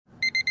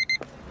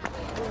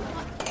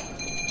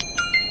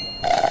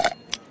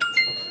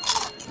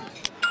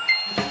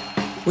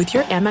With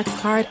your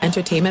Amex card,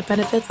 entertainment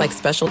benefits like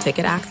special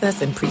ticket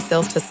access and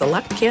pre-sales to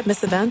select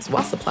can't-miss events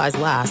while supplies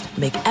last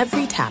make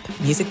every tap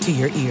music to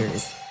your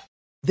ears.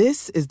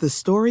 This is the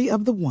story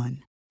of the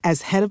one.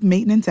 As head of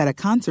maintenance at a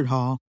concert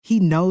hall, he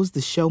knows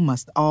the show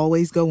must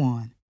always go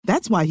on.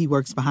 That's why he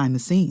works behind the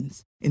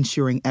scenes,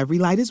 ensuring every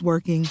light is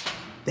working,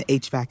 the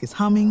HVAC is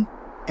humming,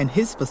 and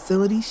his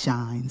facility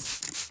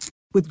shines.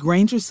 With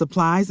Grainger's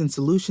supplies and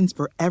solutions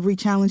for every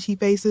challenge he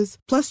faces,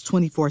 plus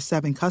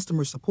 24/7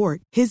 customer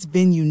support, his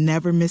venue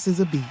never misses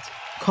a beat.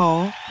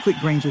 Call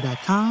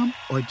quickgrainger.com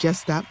or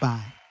just stop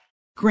by.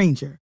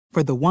 Grainger,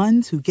 for the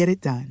ones who get it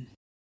done.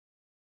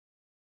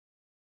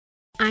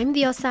 I'm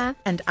Diosa.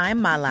 And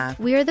I'm Mala.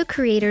 We are the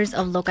creators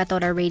of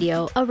Locatora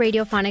Radio, a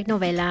radiophonic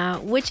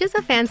novela, which is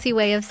a fancy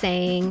way of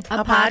saying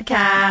a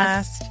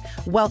podcast.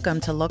 Welcome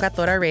to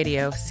Locatora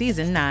Radio,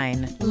 Season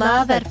 9.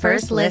 Love at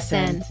first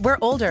listen. We're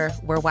older,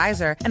 we're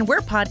wiser, and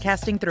we're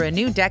podcasting through a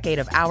new decade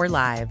of our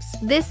lives.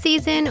 This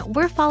season,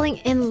 we're falling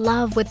in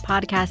love with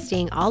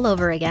podcasting all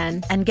over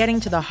again. And getting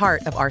to the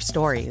heart of our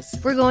stories.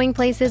 We're going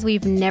places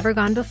we've never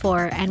gone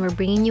before, and we're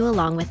bringing you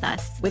along with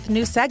us. With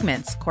new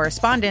segments,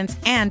 correspondence,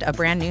 and a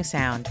brand new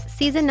sound.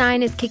 Season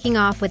 9 is kicking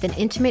off with an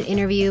intimate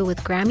interview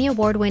with Grammy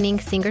Award-winning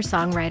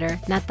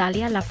singer-songwriter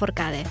Natalia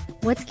Lafourcade.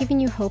 What's giving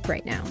you hope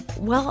right now?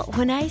 Well,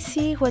 when I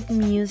see what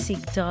music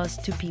does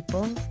to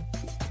people,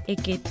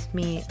 it gives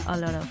me a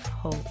lot of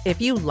hope.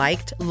 If you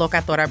liked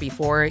Locatora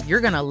before,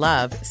 you're going to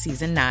love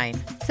Season 9.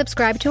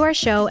 Subscribe to our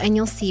show and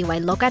you'll see why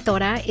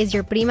Locatora is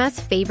your prima's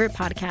favorite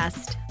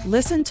podcast.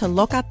 Listen to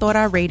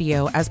Locatora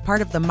Radio as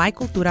part of the My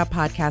Cultura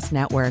Podcast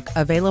Network,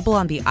 available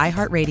on the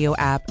iHeartRadio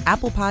app,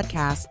 Apple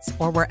Podcasts,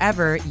 or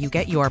wherever you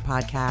get your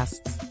podcasts.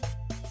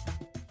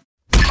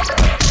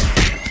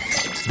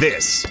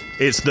 This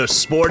is the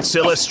Sports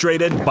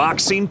Illustrated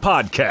Boxing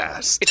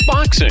Podcast. It's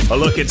boxing. A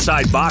look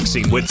inside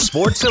boxing with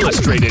Sports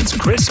Illustrated's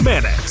Chris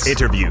Mannix.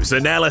 Interviews,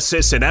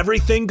 analysis, and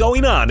everything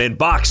going on in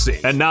boxing.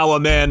 And now a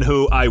man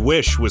who I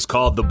wish was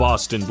called the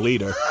Boston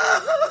Bleeder.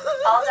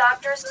 All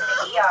doctors to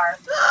the ER.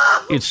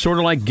 It's sort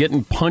of like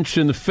getting punched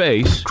in the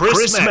face.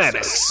 Chris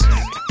Mannix.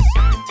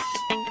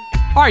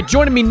 All right,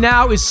 joining me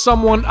now is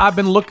someone I've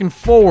been looking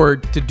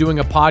forward to doing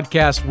a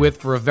podcast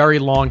with for a very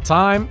long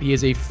time. He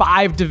is a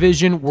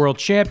 5-division world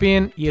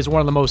champion. He is one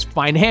of the most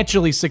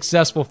financially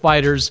successful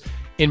fighters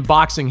in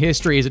boxing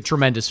history. He's a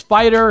tremendous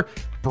fighter,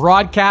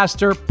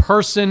 broadcaster,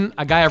 person,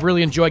 a guy I've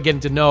really enjoyed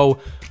getting to know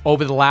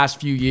over the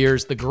last few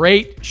years, the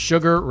great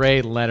Sugar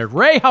Ray Leonard.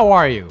 Ray, how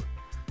are you?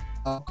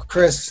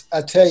 Chris,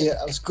 I tell you, it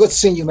was good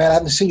seeing you, man. I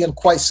haven't seen you in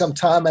quite some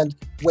time, and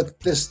with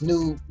this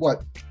new,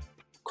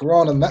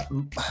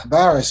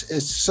 coronavirus,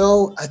 it's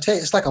so, I tell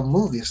you, it's like a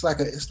movie. It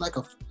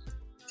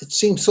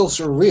seems so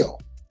surreal.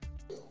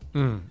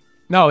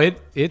 No,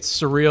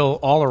 it's surreal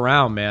all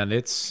around, man.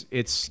 It's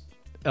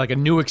like a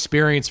new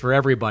experience for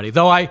everybody.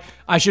 Though I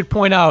should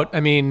point out,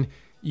 I mean,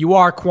 you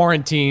are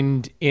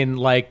quarantined in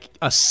like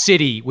a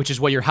city, which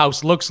is what your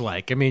house looks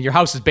like. I mean, your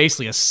house is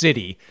basically a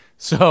city.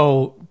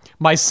 So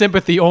my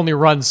sympathy only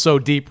runs so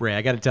deep, Ray,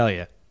 I got to tell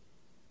you.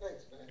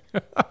 Thanks,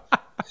 man.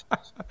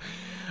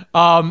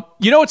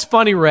 You know, it's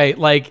funny, Ray,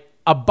 like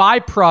a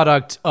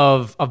byproduct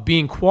of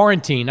being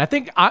quarantined, I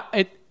think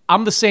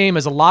I'm the same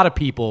as a lot of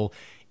people,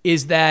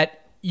 is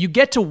that you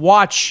get to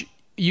watch,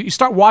 you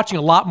start watching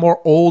a lot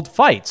more old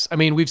fights. I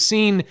mean, we've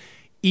seen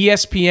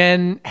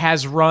ESPN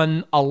has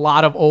run a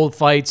lot of old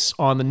fights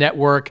on the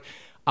network.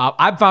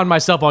 I've found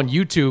myself on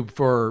YouTube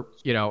for,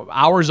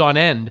 hours on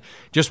end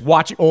just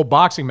watching old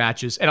boxing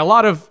matches and a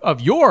lot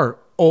of your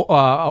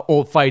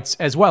old fights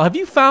as well. Have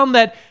you found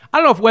that, I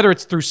don't know whether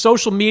it's through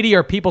social media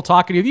or people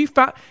talking to you,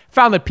 have you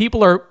found that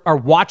people are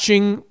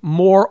watching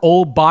more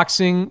old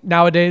boxing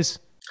nowadays?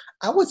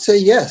 I would say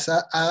yes.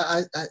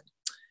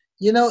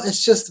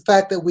 It's just the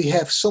fact that we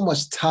have so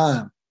much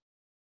time.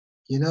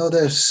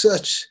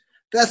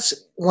 That's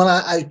when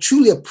I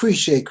truly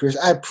appreciate, Chris.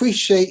 I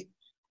appreciate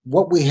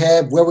what we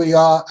have, where we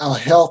are, our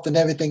health and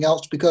everything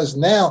else, because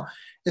now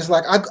it's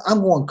like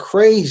I'm going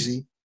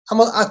crazy.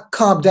 I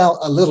calmed down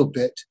a little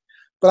bit,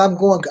 but I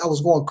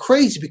was going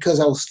crazy because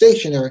I was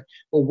stationary,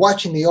 but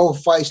watching the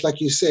old fights,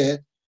 like you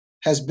said,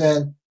 has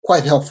been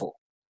quite helpful.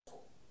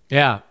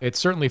 Yeah, it's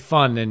certainly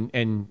fun.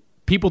 And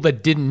people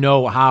that didn't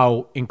know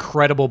how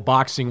incredible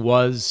boxing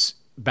was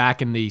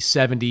back in the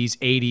 70s,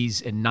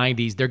 80s, and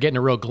 90s, they're getting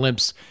a real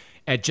glimpse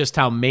at just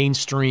how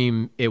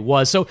mainstream it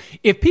was. So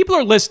if people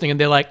are listening and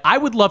they're like, I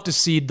would love to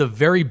see the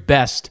very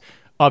best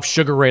of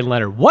Sugar Ray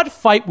Leonard, what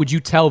fight would you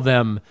tell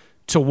them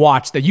to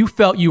watch that you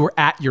felt you were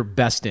at your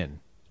best in?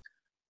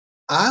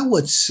 I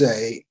would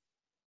say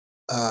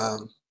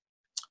Tommy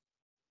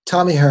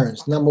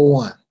Hearns, number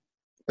 1,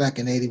 back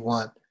in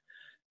 81.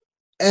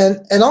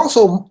 And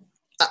also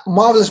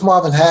Marvelous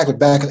Marvin Hagler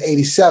back in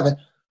 87.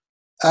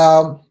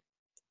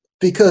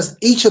 Because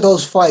each of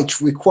those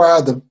fights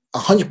required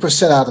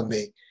 100% out of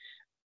me.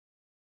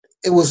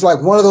 It was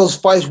like one of those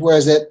fights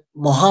where that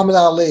Muhammad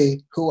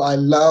Ali, who I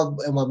love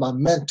and was my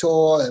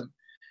mentor and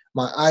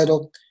my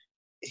idol,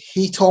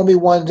 he told me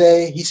one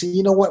day, he said,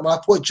 you know what, when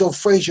I fought Joe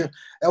Frazier,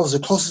 that was the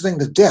closest thing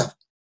to death.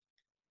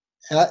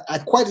 And I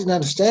quite didn't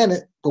understand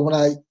it, but when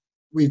I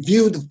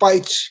reviewed the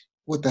fights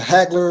with the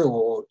Hagler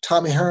or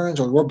Tommy Hearns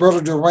or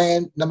Roberto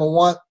Duran, number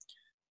one,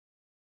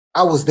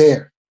 I was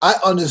there. I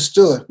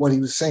understood what he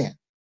was saying.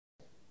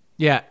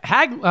 Yeah,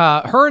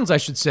 Hearns, I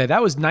should say,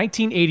 that was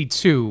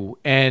 1982,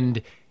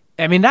 and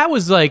I mean that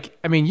was like,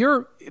 I mean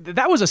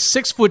that was a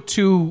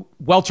 6'2"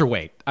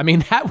 welterweight. I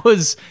mean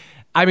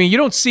you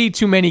don't see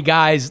too many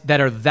guys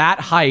that are that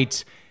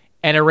height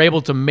and are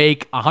able to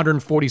make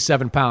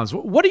 147 pounds.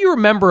 What do you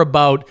remember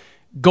about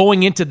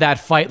going into that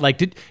fight? Like,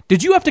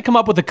 did you have to come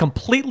up with a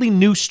completely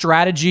new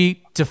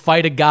strategy to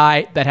fight a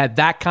guy that had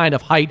that kind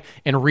of height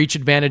and reach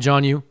advantage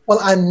on you? Well,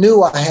 I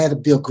knew I had to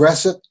be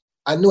aggressive.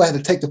 I knew I had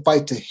to take the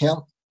fight to him,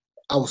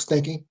 I was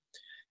thinking.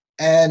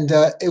 And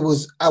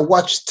I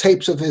watched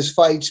tapes of his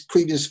fights,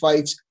 previous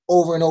fights,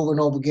 over and over and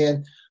over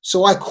again.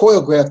 So I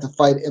choreographed the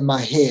fight in my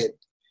head.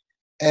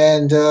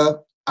 And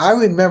I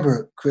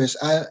remember, Chris,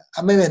 I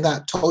may have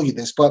not told you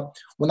this, but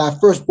when I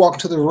first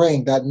walked to the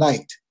ring that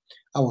night,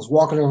 I was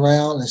walking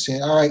around and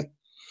saying, all right,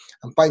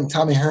 I'm fighting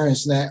Tommy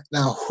Hearns now.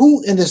 Now,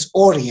 who in this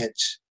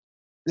audience,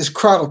 this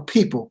crowd of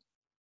people,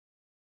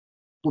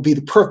 would be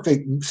the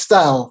perfect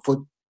style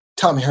for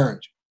Tommy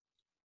Hearns?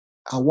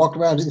 I walked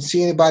around, didn't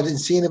see anybody,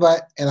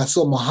 and I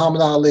saw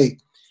Muhammad Ali.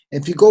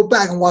 And if you go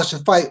back and watch the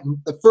fight,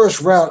 the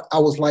first round, I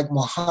was like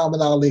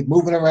Muhammad Ali,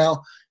 moving around,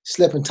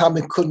 slipping.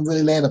 Tommy couldn't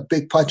really land a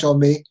big punch on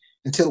me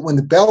until when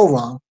the bell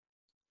rung,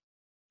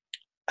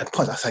 I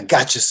punched. I said, I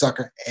got you,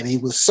 sucker. And he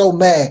was so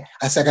mad,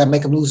 I said, I got to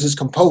make him lose his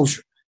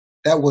composure.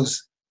 That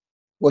was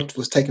what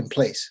was taking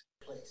place.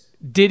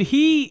 Did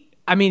he,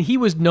 I mean, he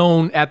was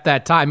known at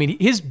that time. I mean,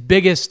 his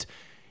biggest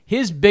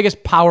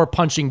power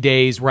punching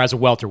days were as a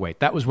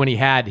welterweight. That was when he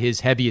had his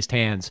heaviest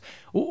hands.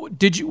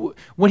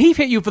 When he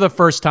hit you for the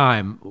first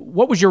time,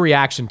 what was your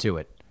reaction to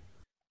it?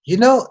 You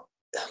know,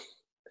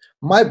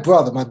 my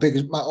brother, my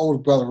older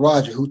brother,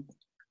 Roger, who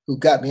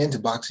got me into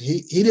boxing,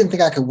 he didn't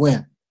think I could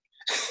win.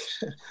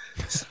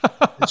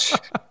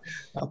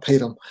 I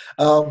paid him.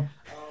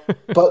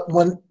 But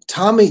when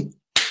Tommy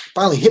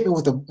finally hit me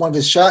with one of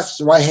his shots,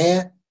 the right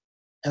hand,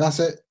 and I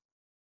said,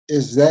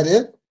 is that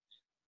it?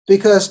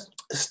 Because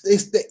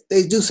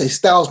they do say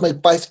styles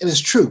make fights, and it's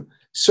true.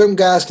 Certain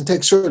guys can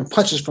take certain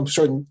punches from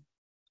certain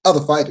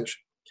other fighters.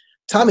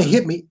 Tommy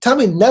hit me.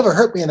 Tommy never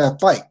hurt me in that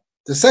fight.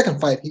 The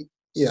second fight,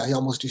 he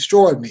almost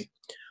destroyed me.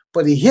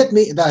 But he hit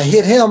me, and I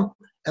hit him,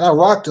 and I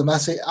rocked him. I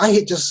say, I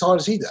hit just as hard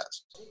as he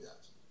does.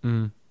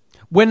 Mm.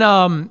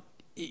 When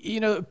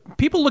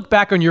people look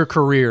back on your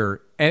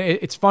career, and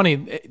it's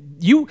funny,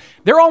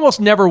 there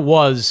almost never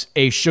was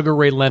a Sugar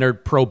Ray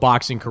Leonard pro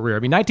boxing career. I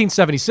mean,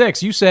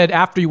 1976, you said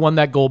after you won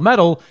that gold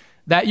medal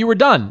that you were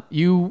done.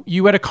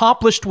 You had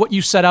accomplished what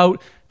you set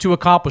out to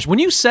accomplish. When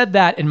you said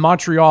that in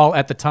Montreal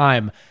at the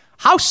time,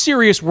 how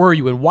serious were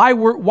you, and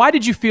why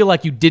did you feel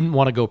like you didn't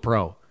want to go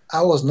pro?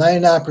 I was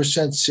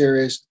 99%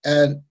 serious,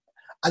 and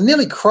I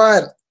nearly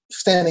cried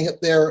standing up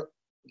there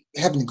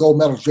having the gold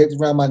medal draped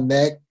around my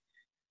neck.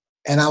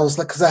 And I was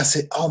like, because I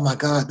said, oh my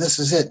God, this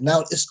is it.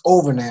 Now it's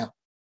over now.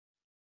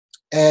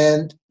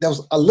 And there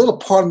was a little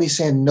part of me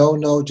saying,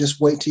 no,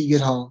 just wait till you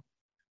get home.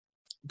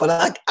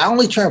 But I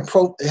only turned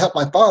pro to help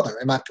my father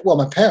and my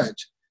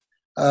parents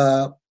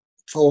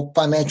for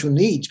financial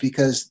needs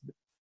because,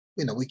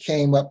 we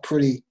came up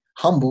pretty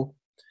humble.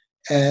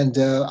 And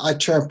I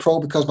turned pro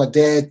because my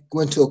dad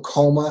went into a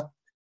coma.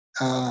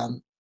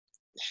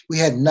 We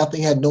had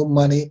nothing, had no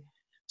money.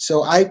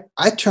 So I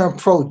turned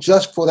pro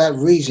just for that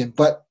reason.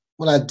 But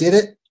when I did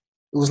it,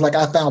 it was like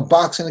I found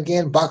boxing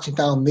again. Boxing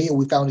found me, and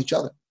we found each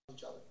other.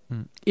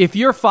 If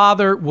your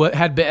father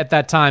had been, at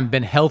that time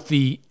been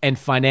healthy and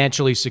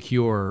financially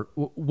secure,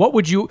 what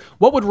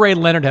would Ray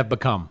Leonard have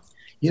become?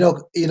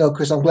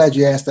 Chris, I'm glad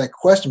you asked that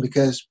question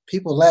because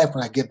people laugh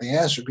when I give the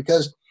answer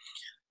because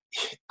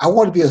I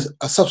want to be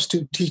a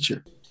substitute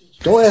teacher.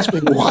 Don't ask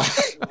me why,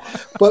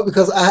 but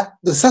because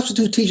the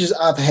substitute teachers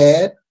I've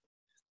had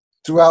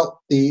throughout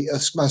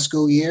my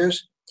school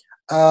years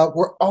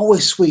were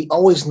always sweet,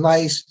 always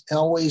nice, and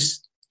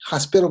always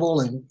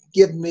hospitable and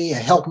giving me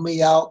and helping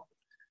me out.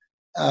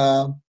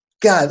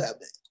 God,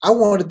 I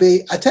wanted to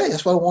be, I tell you,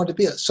 that's why I wanted to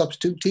be a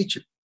substitute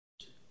teacher.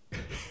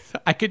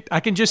 I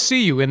can just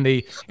see you in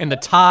the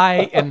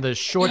tie and the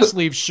short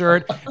sleeve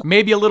shirt,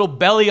 maybe a little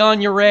belly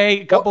on your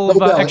Ray, a couple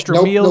of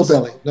extra meals.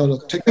 No belly. No,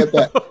 take that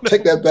back.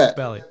 Take that back.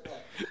 Belly.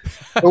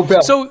 No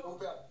belly.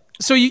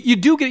 So you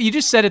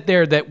just said it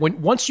there that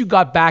once you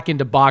got back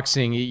into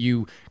boxing,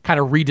 you kind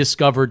of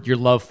rediscovered your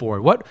love for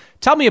it.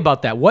 Tell me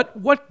about that. What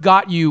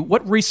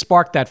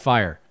re-sparked that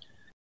fire?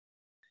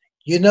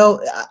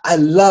 I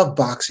love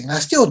boxing. I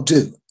still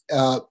do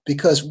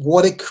because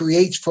what it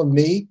creates for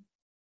me,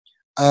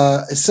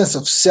 a sense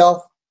of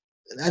self,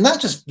 and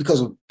not just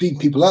because of beating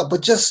people up,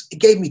 but just it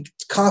gave me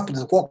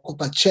confidence to walk with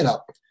my chin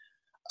up.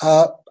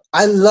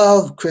 I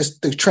love, Chris,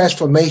 the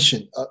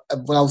transformation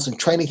when I was in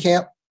training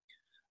camp,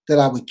 that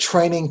I was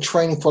training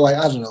for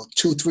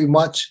 2-3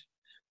 months,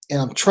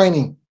 and I'm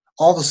training.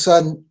 All of a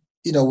sudden,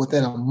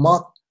 within a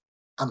month,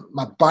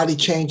 my body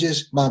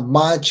changes, my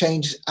mind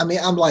changes. I mean,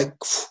 I'm like,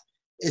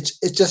 it's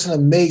just an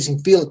amazing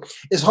feeling.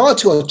 It's hard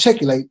to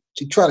articulate,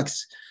 to try to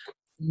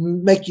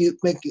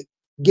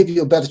give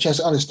you a better chance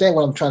to understand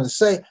what I'm trying to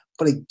say,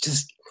 but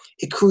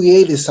it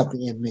created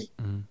something in me.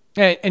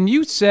 Hey, and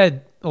you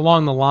said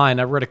along the line,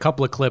 I read a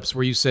couple of clips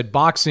where you said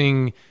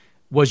boxing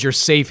was your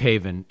safe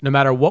haven. No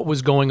matter what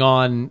was going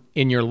on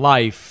in your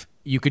life,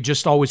 you could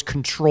just always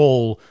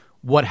control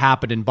what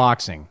happened in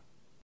boxing.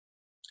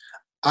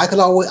 I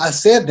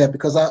said that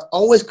because I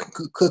always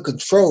could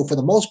control, for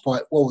the most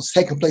part, what was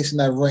taking place in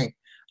that ring.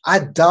 I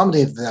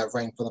dominated that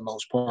ring for the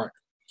most part.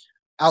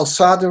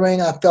 Outside the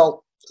ring, I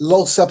felt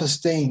low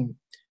self-esteem.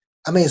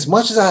 I mean, as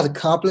much as I had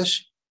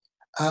accomplished,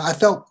 I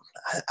felt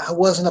I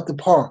wasn't up to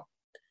par.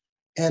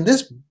 And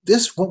this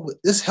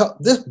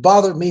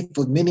bothered me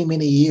for many,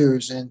 many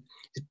years, and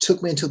it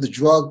took me into the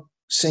drug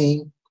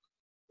scene,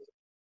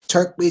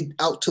 turned me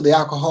out to the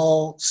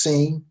alcohol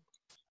scene,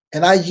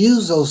 and I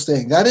used those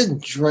things. I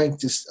didn't drink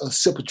just a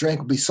sip of drink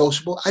and be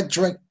sociable. I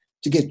drank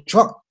to get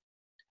drunk,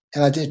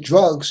 and I did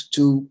drugs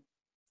to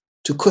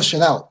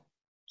cushion out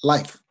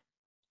life.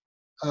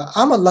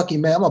 I'm a lucky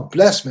man. I'm a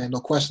blessed man, no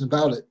question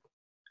about it,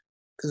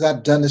 because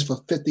I've done this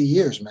for 50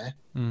 years,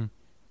 man.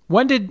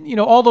 When did,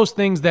 all those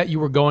things that you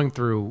were going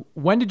through,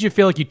 when did you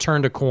feel like you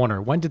turned a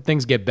corner? When did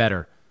things get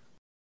better?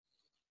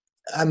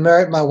 I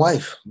married my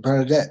wife,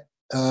 Bernadette.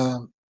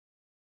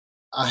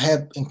 I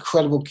had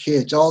incredible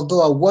kids,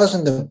 although I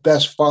wasn't the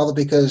best father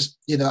because,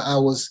 I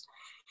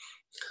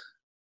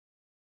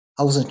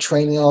wasn't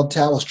training all the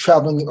time. I was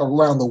traveling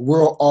around the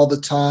world all the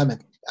time,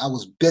 and I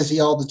was busy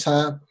all the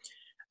time.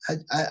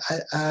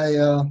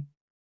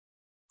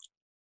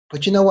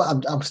 But you know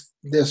what?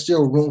 There's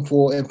still room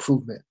for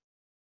improvement.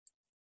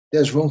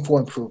 There's room for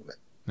improvement.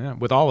 Yeah,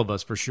 with all of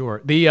us, for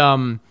sure.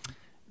 The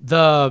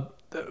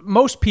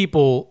most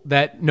people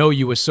that know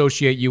you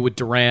associate you with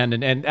Duran,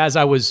 and as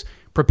I was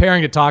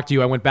preparing to talk to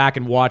you, I went back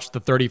and watched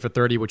the 30 for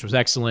 30, which was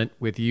excellent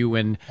with you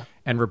and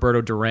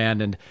Roberto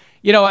Duran. And,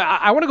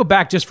 I want to go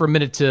back just for a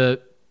minute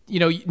to,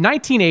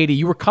 1980,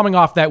 you were coming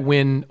off that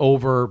win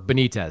over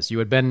Benitez. You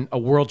had been a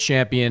world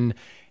champion,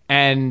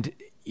 and,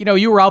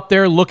 you were out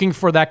there looking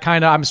for that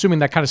kind of, I'm assuming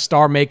that kind of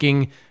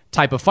star-making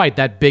type of fight,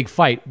 that big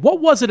fight.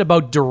 What was it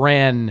about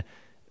Duran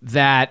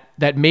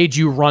that made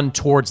you run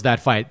towards that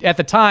fight? At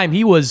the time,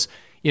 he was,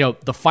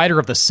 the fighter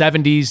of the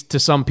 70s to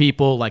some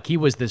people. Like, he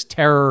was this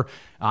terror,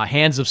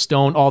 hands of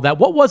stone, all that.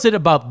 What was it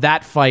about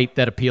that fight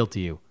that appealed to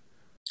you?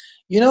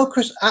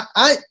 Chris,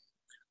 I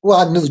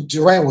knew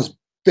Duran was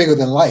bigger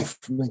than life.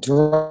 I mean,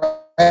 Duran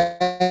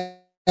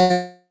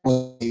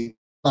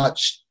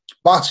was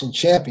boxing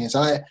champions.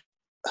 When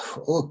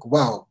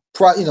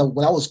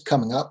I was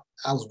coming up,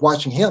 I was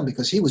watching him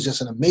because he was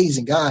just an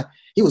amazing guy.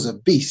 He was a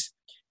beast.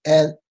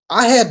 And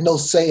I had no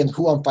say in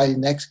who I'm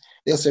fighting next.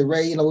 They'll say,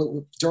 Ray,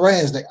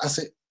 Duran's next. I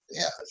said,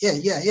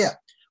 yeah.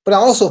 But I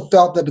also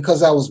felt that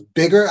because I was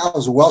bigger, I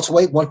was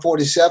welterweight,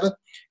 147,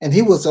 and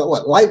he was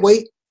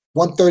lightweight,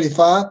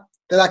 135,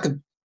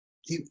 that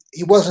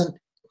he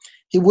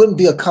wouldn't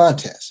be a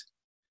contest.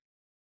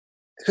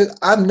 Because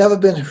I've never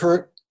been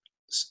hurt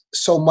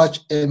so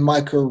much in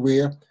my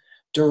career.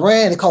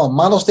 Duran, they call him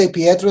Manos de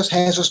Piedras,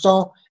 hands of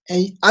stone,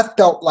 and I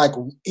felt like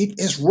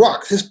his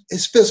rocks,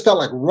 his fists felt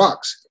like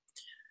rocks.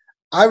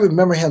 I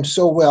remember him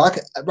so well.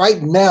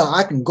 Right now,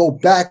 I can go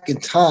back in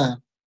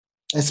time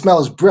and smell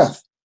his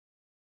breath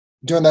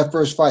during that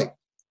first fight.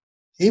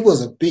 He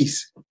was a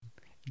beast.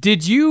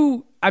 Did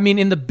you,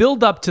 in the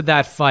build-up to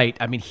that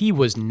fight, he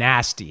was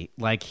nasty.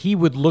 Like, he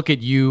would look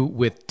at you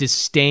with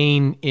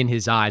disdain in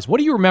his eyes. What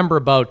do you remember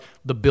about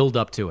the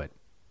build-up to it?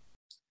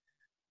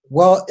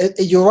 Well,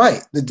 you're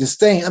right, the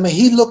disdain.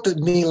 He looked at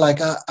me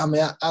like I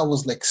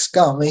was like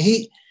scum.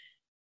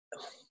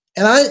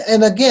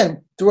 And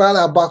again, throughout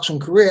our boxing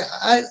career,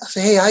 I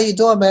say, hey, how you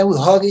doing, man? We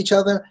hug each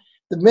other.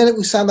 The minute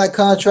we signed that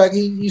contract,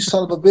 you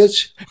son of a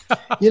bitch,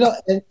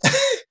 and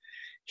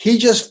he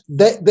just,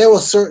 there were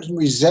certain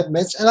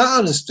resentments, and I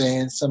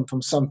understand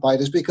from some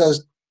fighters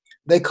because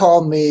they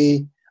called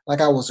me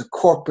like I was a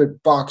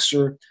corporate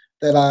boxer,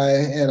 that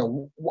I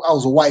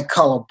was a white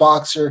collar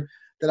boxer,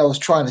 that I was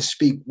trying to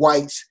speak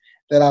whites,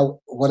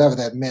 whatever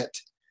that meant,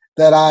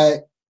 that I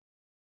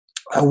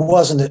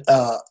wasn't,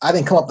 I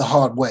didn't come up the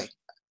hard way.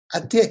 I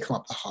did come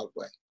up the hard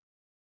way.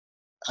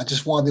 I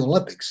just won the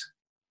Olympics,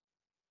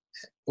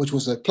 which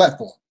was a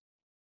platform.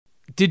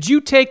 Did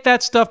you take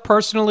that stuff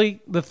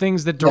personally, the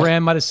things that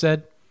Duran might have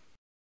said?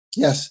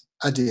 Yes,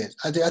 I did.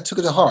 I took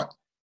it to heart,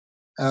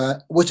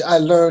 which I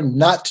learned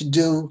not to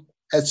do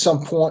at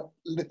some point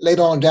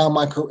later on down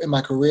in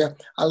my career.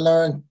 I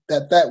learned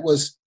that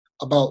was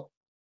about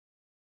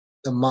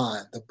the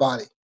mind, the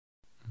body.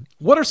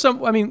 What are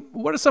some of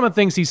the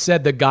things he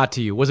said that got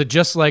to you? Was it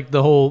just like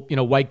the whole,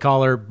 white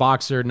collar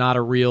boxer, not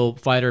a real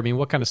fighter?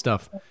 What kind of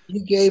stuff? He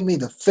gave me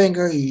the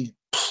finger. He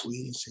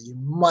said, "You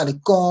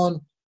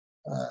maricón."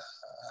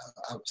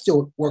 I'm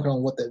still working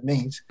on what that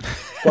means,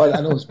 but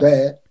I know it's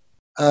bad.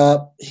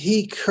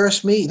 He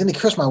cursed me. Then he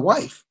cursed my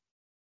wife.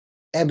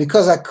 And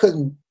because I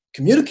couldn't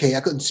communicate,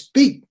 I couldn't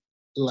speak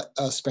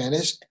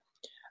Spanish,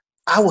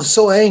 I was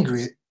so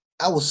angry.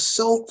 I was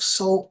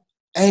so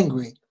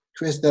angry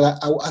Chris, that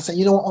I said,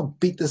 you know what, I'll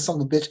beat this son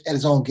of a bitch at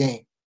his own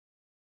game.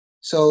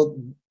 So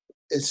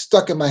it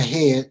stuck in my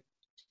head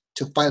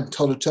to fight him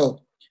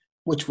toe-to-toe,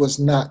 which was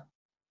not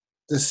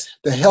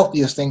the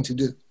healthiest thing to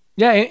do.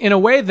 Yeah, in a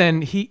way,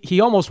 then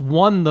he almost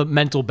won the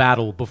mental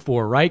battle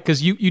before, right?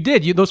 Because you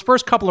did. Those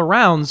first couple of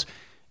rounds,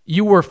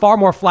 you were far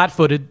more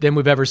flat-footed than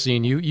we've ever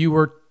seen you. You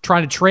were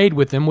trying to trade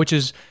with him, which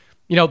is,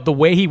 the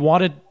way he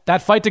wanted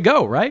that fight to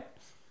go, right?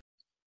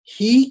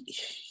 He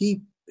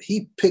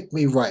picked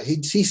me right.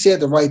 He said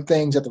the right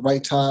things at the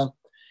right time,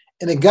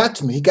 and it got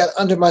to me. He got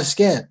under my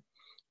skin.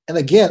 And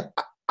again,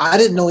 I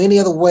didn't know any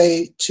other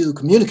way to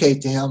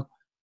communicate to him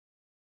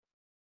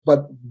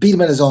but beat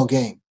him at his own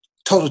game,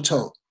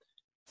 toe-to-toe.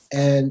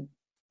 And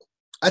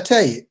I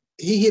tell you,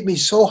 he hit me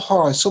so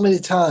hard, so many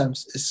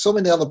times, in so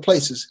many other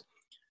places,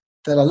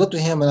 that I looked at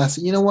him and I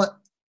said, you know what?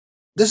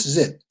 This is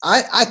it.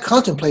 I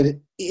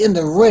contemplated in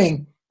the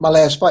ring my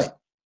last fight.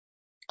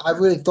 I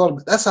really thought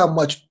about that's how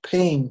much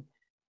pain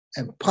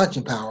and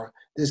punching power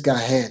this guy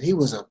had. He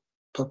was a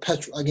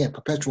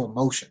perpetual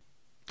motion.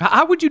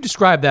 How would you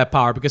describe that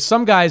power? Because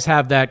some guys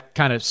have that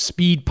kind of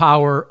speed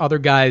power. Other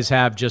guys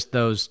have just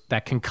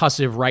that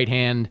concussive right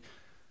hand.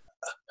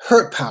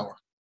 Hurt power.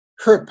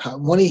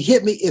 When he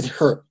hit me, it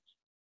hurt.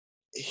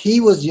 He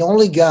was the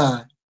only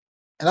guy,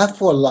 and I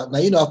fought a lot. Now,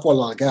 I fought a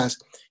lot of guys.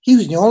 He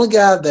was the only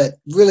guy that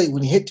really,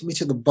 when he hit me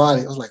to the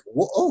body, I was like,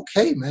 well,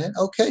 okay, man,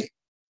 okay.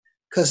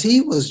 Because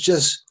he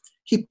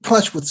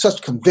punched with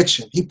such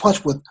conviction. He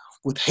punched with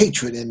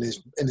hatred in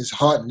his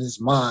heart and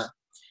his mind.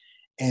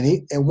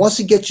 And once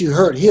he gets you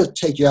hurt, he'll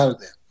take you out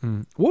of there.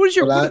 What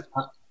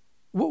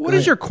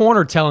is your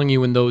corner telling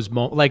you in those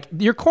moments? Like,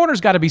 your corner's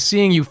got to be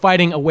seeing you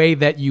fighting a way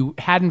that you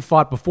hadn't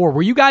fought before.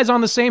 Were you guys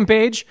on the same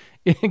page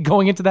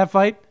going into that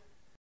fight?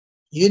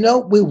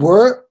 We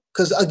were,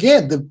 because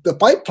again, the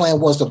fight plan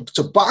was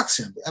to box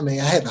him. I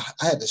mean, I had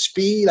the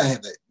speed, I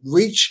had the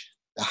reach,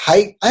 the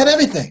height, I had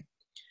everything.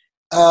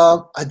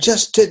 I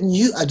just didn't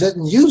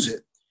use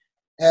it.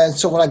 And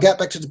so when I got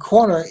back to the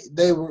corner,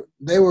 they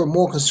were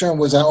more concerned,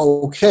 was I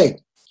okay?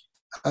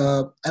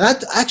 And I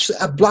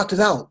blocked it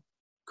out,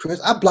 Chris.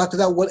 I blocked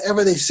it out.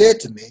 Whatever they said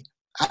to me,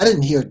 I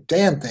didn't hear a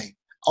damn thing.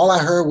 All I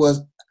heard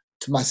was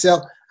to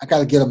myself, I got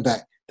to get them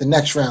back. The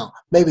next round,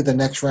 maybe the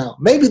next round,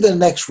 maybe the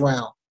next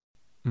round.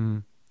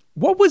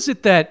 What was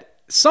it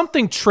that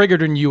something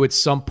triggered in you at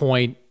some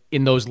point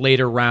in those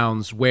later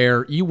rounds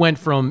where you went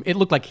from, it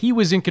looked like he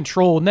was in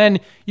control, and then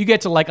you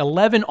get to like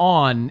 11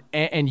 on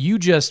and you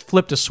just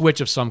flipped a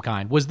switch of some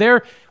kind? Was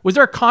there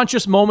a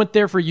conscious moment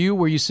there for you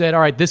where you said,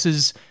 all right,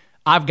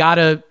 I've got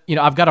to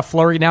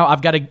flurry now.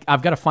 I've got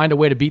to find a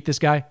way to beat this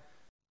guy?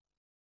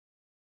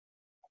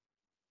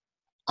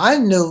 I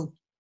knew,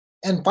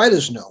 and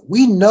fighters know,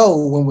 we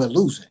know when we're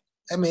losing.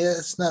 I mean,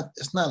 it's not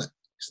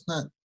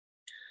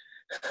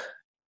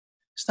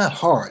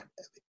hard.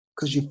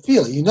 Because you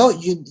feel it, you know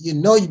you're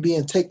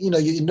being taken.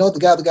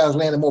 The guy's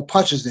landing more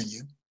punches than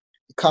you,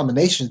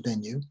 combinations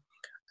than you.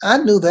 I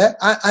knew that.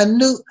 I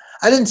knew.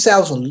 I didn't say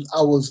I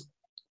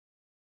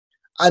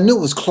knew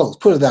it was close.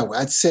 Put it that way.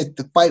 I said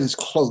the fight is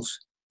close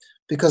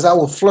because I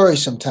will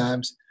flourish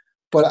sometimes.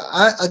 But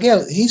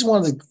he's one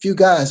of the few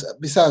guys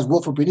besides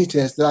Wilfred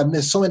Benitez that I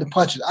missed so many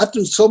punches. I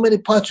threw so many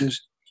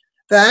punches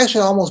that I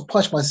actually almost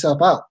punched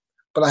myself out.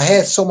 But I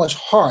had so much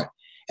heart.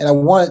 And I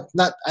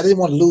didn't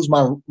want to lose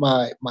my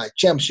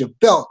championship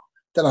belt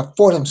that I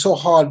fought him so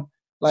hard,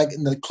 like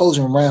in the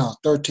closing round,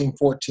 13,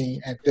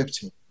 14, and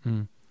 15.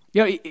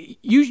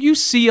 You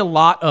see a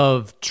lot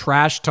of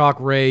trash talk,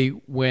 Ray,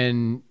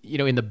 when,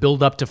 in the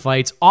build up to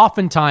fights,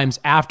 oftentimes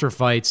after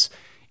fights,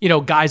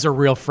 guys are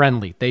real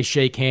friendly. They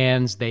shake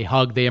hands, they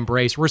hug, they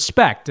embrace.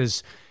 Respect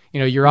as,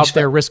 you're out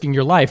there risking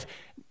your life.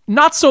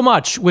 Not so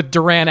much with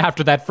Duran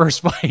after that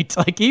first fight.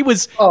 Like, he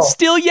was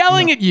still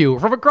yelling at you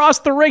from across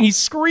the ring. He's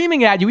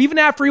screaming at you even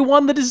after he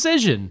won the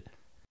decision.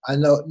 I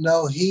know.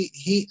 No,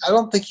 I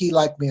don't think he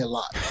liked me a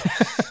lot.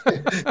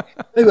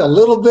 Maybe a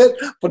little bit,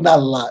 but not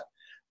a lot.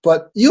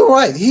 But you're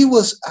right. He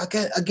was,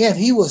 again,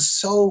 he was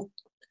so,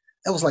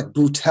 that was like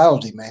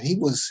brutality, man. He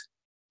was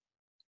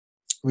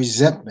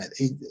resentment.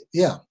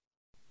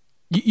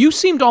 You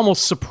seemed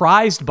almost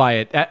surprised by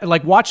it.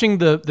 Like, watching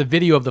the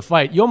video of the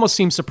fight, you almost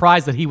seemed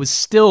surprised that he was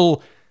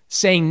still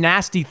saying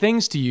nasty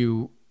things to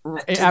you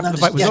after the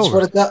fight was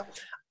over.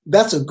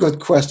 That's a good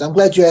question. I'm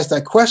glad you asked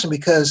that question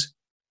because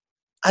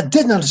I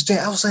didn't understand.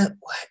 I was saying,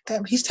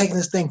 damn, he's taking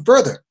this thing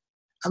further.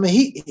 I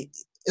mean,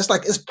 it's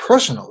like it's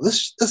personal.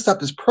 This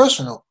stuff is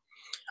personal.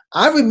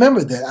 I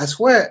remember that. I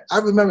swear, I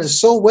remember it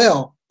so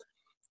well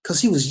because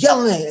he was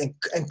yelling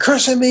and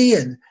cursing me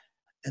and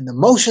the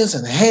motions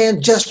and the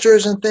hand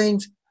gestures and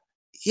things.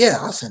 Yeah,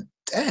 I said,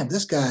 damn,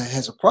 this guy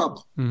has a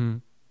problem. Mm-hmm.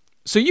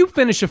 So you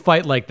finish a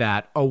fight like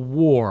that, a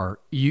war,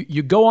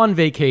 you go on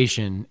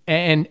vacation,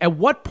 and at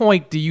what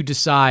point do you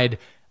decide,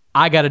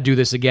 I got to do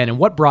this again? And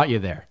what brought you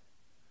there?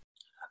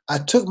 I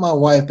took my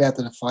wife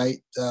after the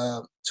fight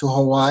to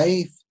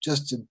Hawaii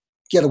just to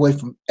get away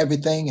from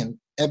everything and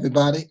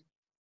everybody.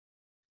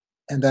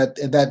 And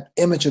that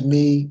image of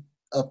me,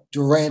 of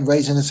Duran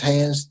raising his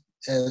hands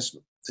as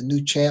the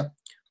new champ,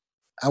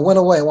 I went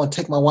away. I want to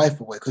take my wife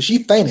away because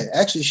she fainted.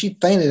 Actually, she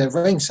fainted at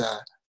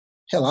ringside.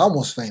 Hell, I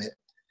almost fainted.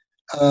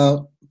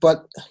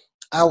 But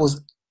I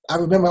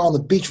remember on the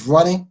beach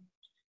running,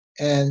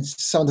 and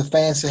some of the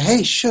fans said,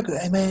 "Hey, Sugar,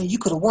 hey man, you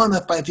could have won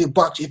that fight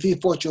if you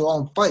fought your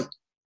own fight."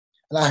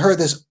 And I heard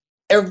this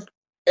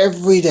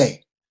every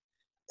day.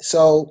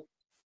 So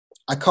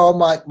I called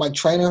my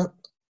trainer,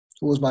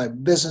 who was my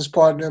business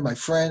partner, my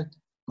friend,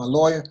 my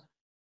lawyer.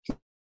 He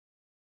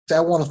said,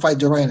 "I want to fight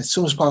Duran as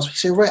soon as possible." He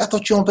said, "Ray, I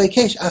thought you were on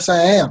vacation." I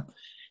said, "I am."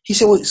 He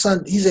said, "Well,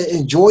 son," he said,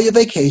 "enjoy your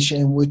vacation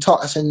and we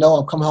talk." I said, "No,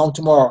 I'm coming home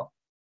tomorrow."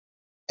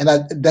 And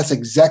that's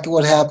exactly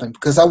what happened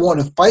because I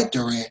wanted to fight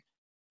Duran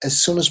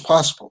as soon as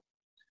possible.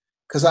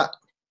 Because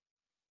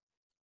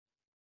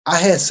I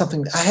had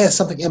something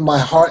in my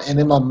heart and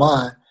in my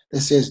mind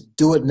that says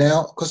do it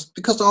now.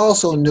 Because I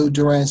also knew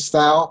Duran's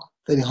style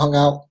that he hung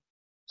out.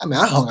 I mean,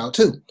 I hung out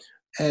too.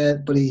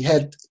 But he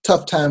had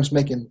tough times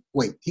making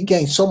weight. He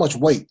gained so much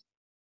weight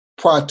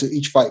prior to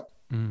each fight.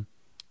 Mm.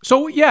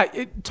 So,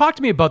 yeah, talk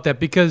to me about that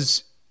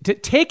because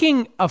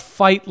taking a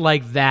fight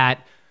like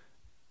that,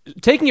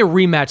 taking a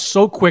rematch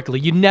so quickly,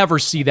 you never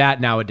see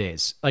that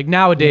nowadays. Like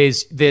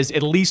nowadays, there's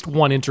at least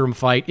one interim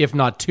fight, if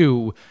not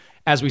two,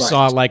 as we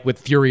saw like with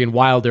Fury and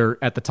Wilder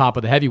at the top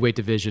of the heavyweight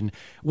division.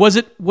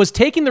 Was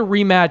taking the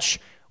rematch,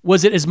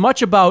 was it as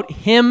much about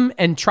him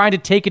and trying to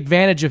take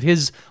advantage of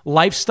his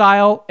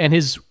lifestyle and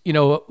his,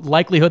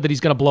 likelihood that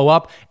he's going to blow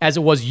up as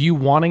it was you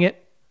wanting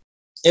it?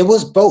 It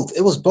was both.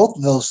 It was both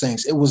of those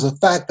things. It was the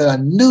fact that I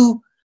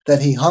knew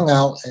that he hung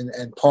out and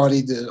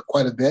partied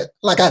quite a bit,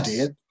 like I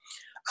did.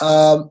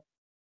 But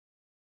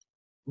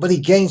he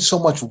gained so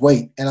much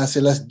weight, and I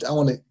said, I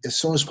want it as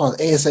soon as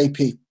possible,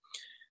 ASAP.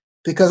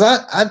 Because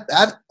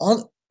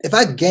if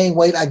I gain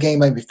weight, I gain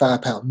maybe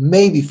 5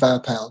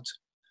 pounds.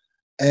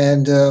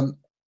 And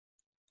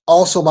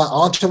also my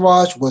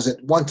entourage was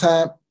at one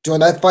time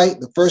during that fight,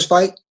 the first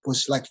fight,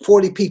 was like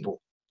 40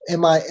 people in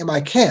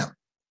my camp.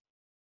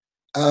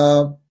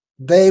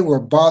 They were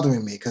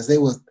bothering me because they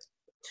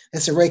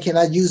said, "Ray, can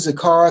I use the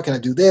car? Can I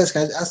do this?"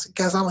 I said,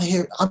 "Guys, I'm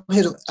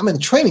in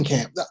training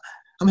camp.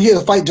 I'm here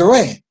to fight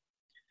Duran."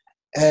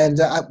 And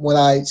when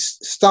I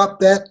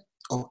stopped that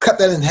or cut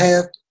that in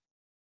half,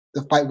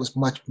 the fight was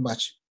much,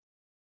 much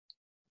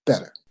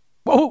better.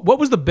 What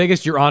was the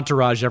biggest your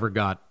entourage ever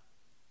got?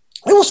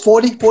 It was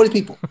 40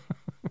 people.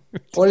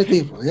 40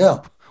 people,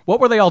 yeah. What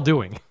were they all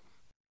doing?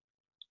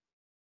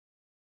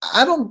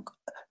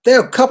 There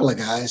are a couple of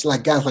guys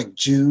like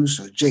Juice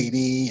or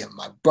JD and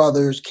my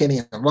brothers, Kenny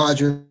and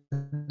Roger.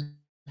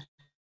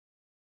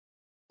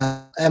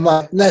 And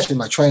naturally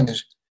my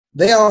trainers,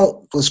 they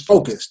all was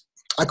focused.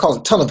 I call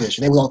it tunnel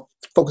vision. They were all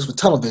focused with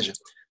tunnel vision.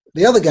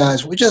 The other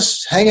guys were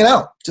just hanging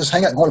out,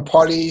 going to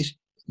parties,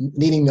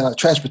 needing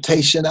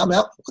transportation. I mean,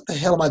 what the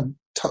hell am I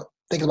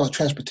thinking about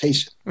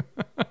transportation?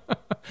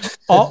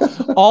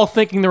 all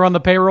thinking they're on the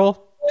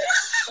payroll?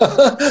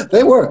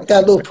 They were.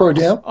 Got a little per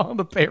diem. On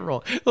the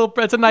payroll.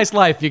 It's a nice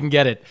life. You can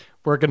get it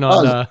working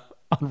on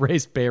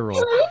Ray's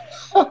payroll.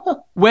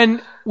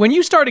 When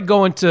you started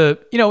going to,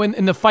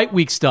 in the fight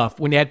week stuff,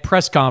 when you had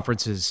press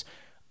conferences,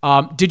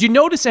 did you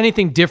notice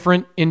anything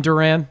different in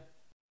Duran?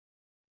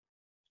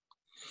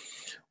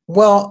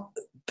 Well,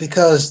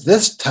 because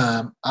this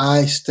time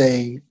I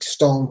stayed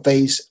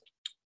stone-faced,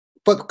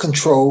 but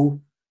controlled,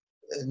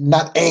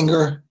 not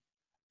anger.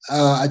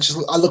 I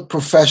looked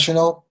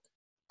professional.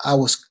 I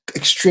was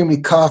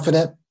extremely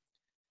confident.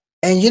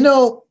 And,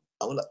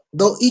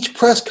 though each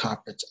press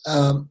conference,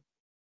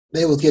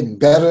 they were getting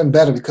better and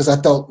better because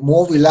I felt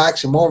more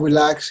relaxed and more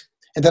relaxed.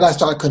 And then I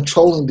started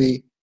controlling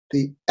the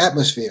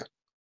atmosphere.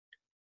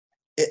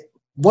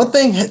 One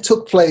thing that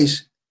took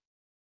place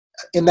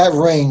in that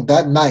ring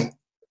that night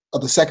of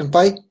the second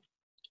fight,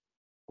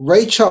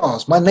 Ray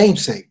Charles, my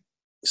namesake,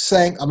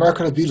 sang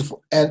America the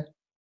Beautiful. And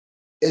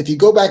if you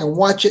go back and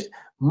watch it,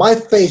 my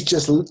face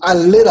I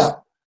lit up.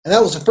 And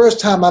that was the first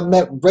time I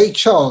met Ray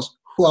Charles,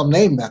 who I'm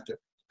named after.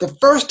 The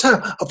first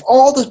time of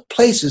all the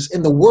places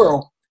in the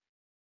world,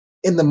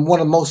 one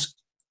of the most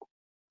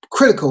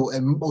critical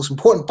and most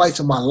important fights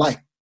of my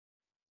life.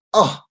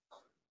 Oh,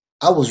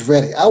 I was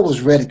ready. I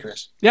was ready,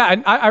 Chris. Yeah,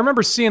 and I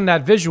remember seeing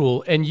that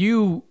visual, and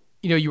you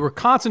were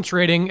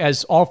concentrating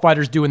as all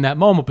fighters do in that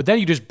moment, but then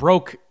you just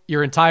broke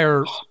your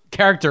entire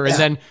character and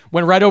then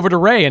went right over to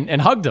Ray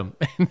and hugged him.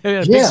 A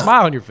big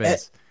smile on your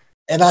face.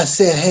 And I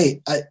said,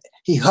 hey,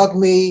 he hugged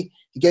me.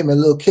 He gave me a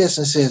little kiss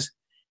and says,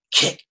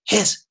 "Kick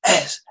his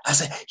ass." I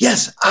said,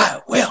 "Yes,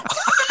 I will."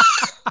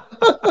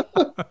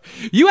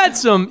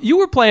 You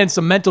were playing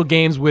some mental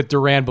games with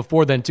Duran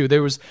before then too.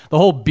 There was the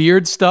whole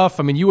beard stuff.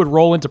 I mean, you would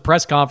roll into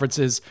press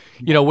conferences,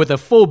 with a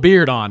full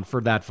beard on for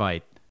that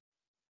fight.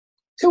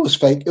 It was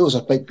fake. It was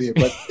a fake beard,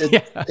 but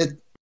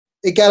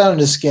it got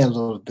under the skin a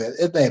little bit.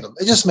 It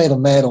just made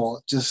him mad,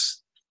 or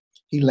just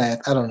he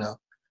laughed. I don't know.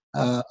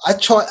 I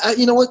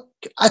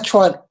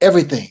tried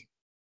everything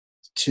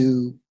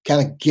to kind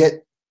of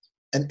get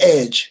an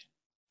edge,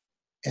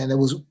 and it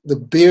was the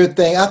beard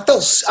thing. I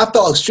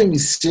felt extremely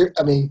stupid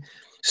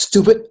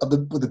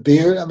with the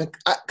beard. I mean,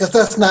 because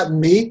that's not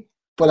me,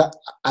 but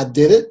I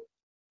did it.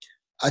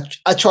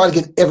 I try to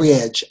get every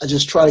edge. I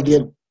just try to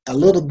get a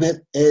little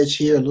bit edge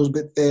here, a little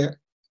bit there,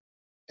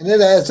 and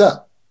it adds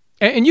up.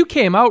 And you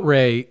came out,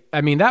 Ray.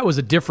 I mean, that was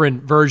a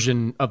different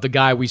version of the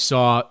guy we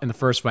saw in the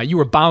first fight. You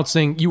were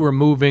bouncing, you were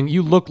moving,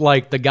 you looked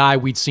like the guy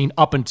we'd seen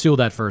up until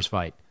that first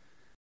fight.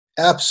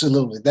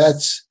 Absolutely.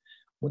 That's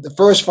with the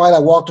first fight. I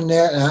walked in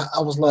there and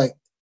I was like,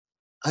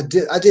 I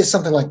did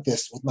something like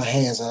this with my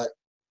hands.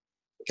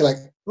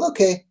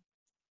 Okay.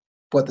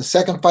 But the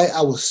second fight,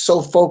 I was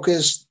so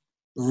focused,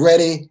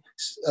 ready,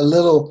 a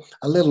little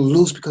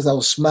loose because I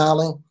was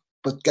smiling,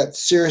 but got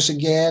serious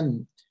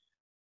again.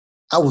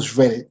 I was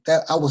ready.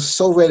 I was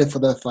so ready for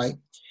that fight.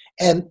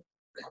 And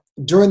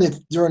during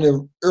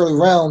the early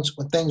rounds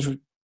when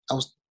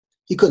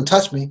he couldn't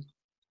touch me.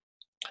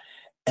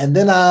 And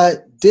then I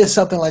did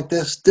something like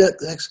this,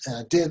 and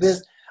I did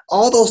this.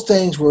 All those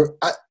things were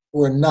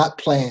not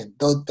planned.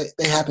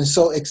 They happened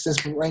so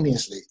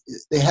extemporaneously.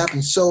 They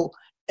happened so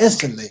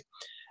instantly.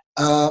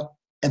 And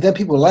then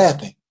people were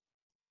laughing.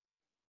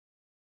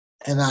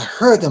 And I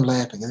heard them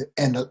laughing.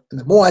 And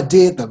the more I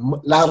did, the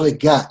louder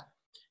it got.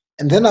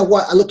 And then I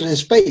looked at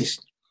his face,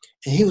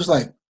 and he was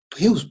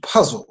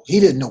puzzled. He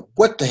didn't know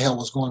what the hell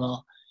was going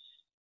on.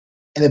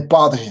 And it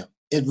bothered him.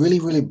 It really,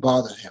 really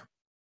bothered him.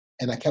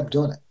 And I kept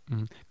doing it.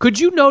 Mm-hmm. Could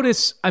you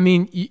notice, I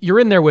mean, you're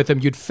in there with him.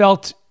 You'd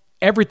felt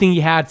everything he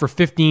had for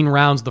 15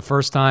 rounds the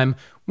first time.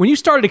 When you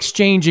started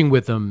exchanging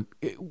with him,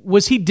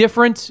 was he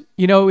different,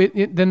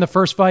 than the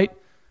first fight?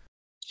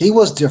 He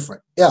was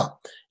different, yeah.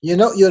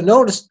 You'll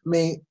notice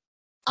me,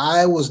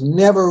 I was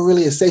never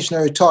really a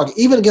stationary target,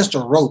 even against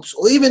the ropes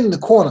or even in the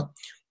corner.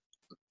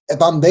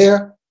 If I'm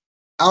there,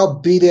 I'll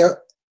be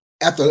there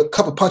after a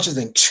couple punches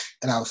and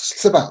I'll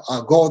slip out.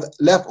 I'll go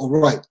left or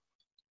right.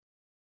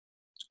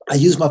 I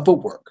use my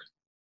footwork.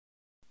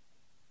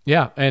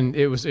 Yeah, and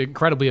it was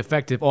incredibly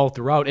effective all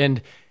throughout.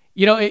 And,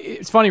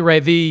 it's funny,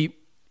 Ray,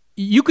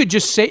 you could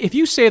just say, if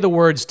you say the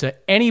words to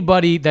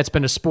anybody that's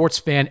been a sports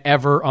fan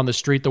ever on the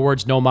street, the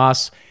words no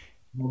mas,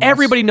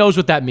 everybody knows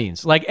what that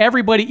means. Like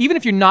everybody, even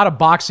if you're not a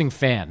boxing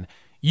fan,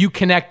 you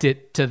connect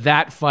it to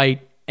that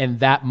fight and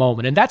that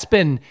moment.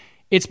 And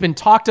it's been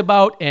talked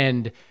about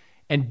and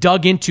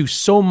dug into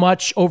so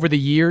much over the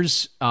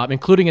years,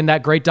 including in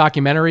that great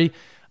documentary.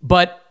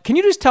 But can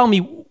you just tell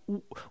me,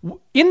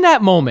 in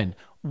that moment,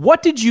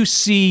 what did you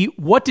see?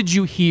 What did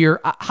you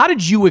hear? How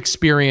did you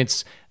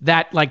experience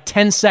that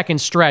 10-second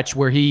stretch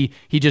where he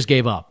just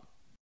gave up?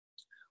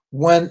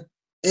 When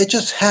it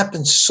just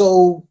happened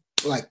so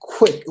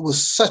quick. It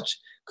was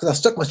because I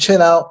stuck my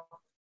chin out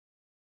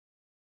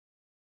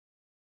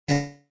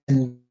and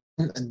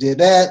I did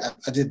that.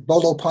 I did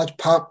bolo punch,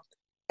 pop.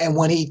 And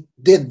when he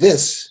did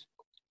this,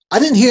 I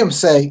didn't hear him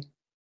say,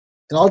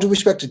 in all due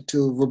respect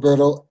to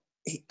Roberto,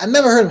 I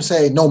never heard him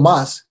say no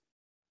mas.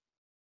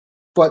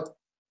 But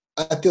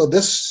I feel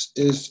this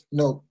is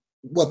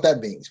what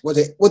that means. What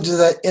does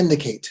that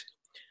indicate?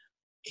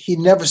 He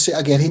never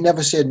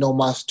said no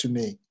mas to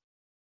me.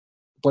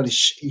 But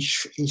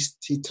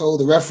he told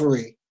the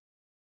referee,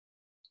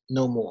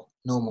 no more.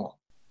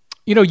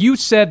 You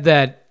said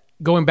that,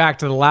 going back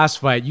to the last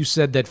fight, you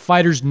said that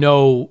fighters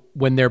know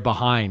when they're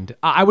behind.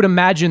 I would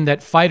imagine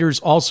that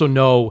fighters also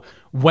know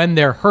when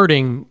they're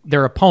hurting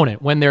their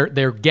opponent, when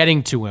they're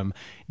getting to him.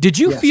 Did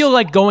you feel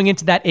like going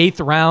into that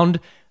 8th round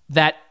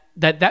that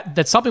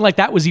something like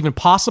that was even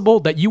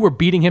possible, that you were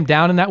beating him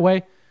down in that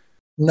way?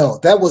 No,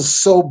 that was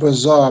so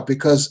bizarre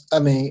because,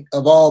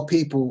 of all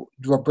people,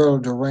 Roberto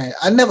Duran,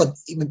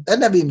 that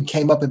never even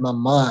came up in my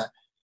mind.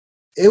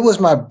 It was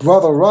my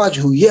brother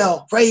Roger who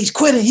yelled, "Ray, he's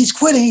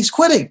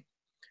quitting.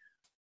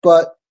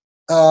 But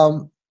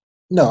no,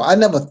 I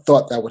never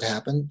thought that would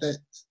happen.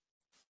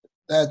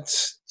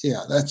 That's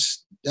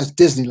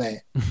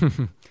Disneyland.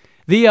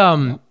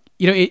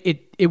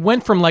 It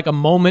went from a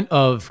moment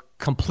of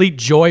complete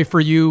joy for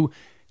you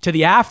to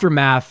the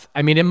aftermath.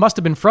 It must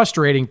have been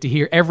frustrating to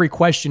hear every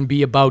question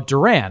be about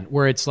Duran,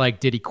 where it's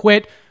did he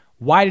quit?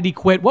 Why did he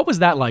quit? What was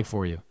that like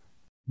for you?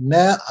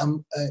 Now,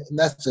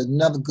 that's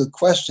another good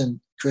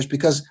question, Chris,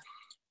 because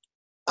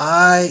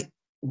that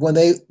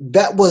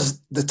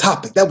was the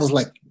topic. That was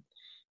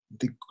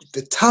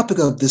the topic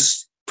of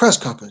this press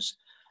conference.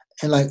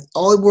 And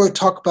all the word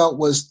talk about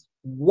was,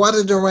 why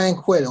did Duran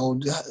quit? Or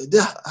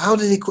how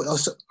did he quit? I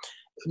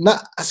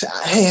said,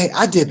 hey,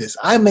 I did this.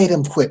 I made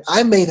him quit.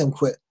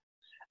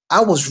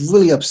 I was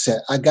really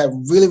upset. I got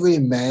really, really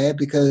mad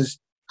because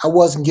I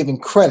wasn't given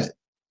credit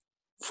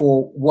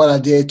for what I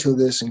did to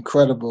this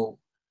incredible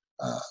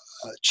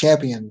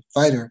champion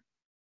fighter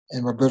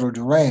and Roberto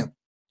Duran.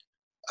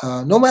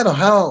 No matter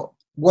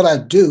what I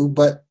do,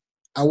 but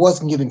I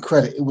wasn't given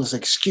credit. It was an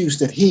excuse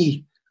that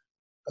he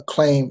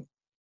claimed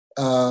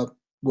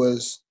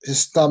was his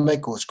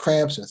stomach or his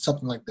cramps or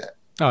something like that.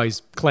 Oh,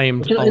 he's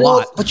claimed a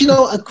lot. But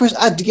Chris,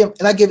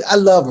 I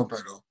love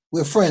Roberto.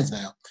 We're friends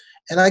now.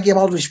 And I give him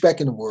all the respect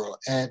in the world.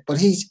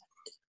 But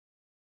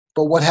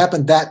what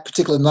happened that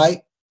particular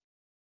night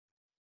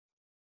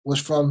was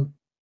from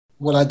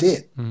what I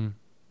did. Mm.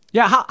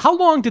 Yeah, how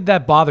long did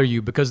that bother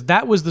you? Because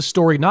that was the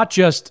story, not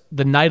just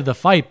the night of the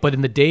fight, but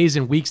in the days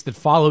and weeks that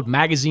followed,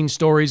 magazine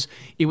stories.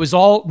 It was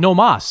all no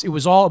mas. It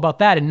was all about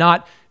that, and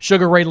not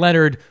Sugar Ray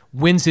Leonard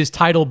wins his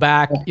title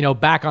back,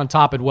 back on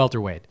top at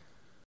welterweight.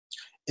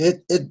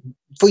 It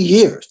for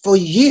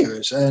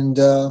years, and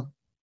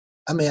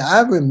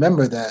I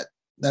remember that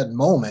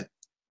moment.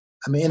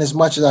 As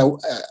much as I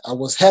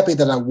was happy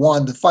that I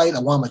won the fight, I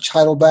won my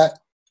title back.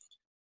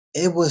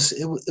 It was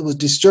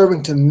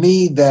disturbing to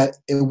me that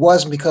it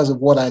wasn't because of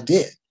what I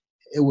did.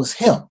 It was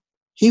him.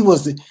 He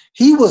was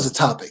the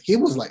topic. He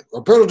was like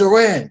Roberto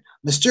Duran,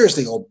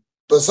 mysteriously or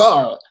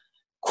bizarre,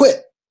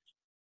 quit.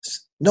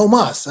 No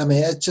mas.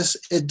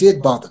 It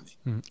did bother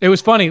me. It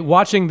was funny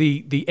watching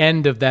the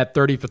end of that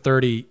 30 for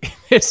 30.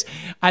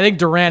 I think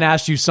Duran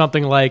asked you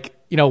something like,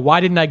 why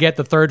didn't I get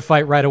the third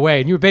fight right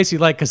away? And you were basically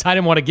like, because I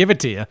didn't want to give it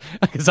to you.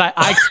 Because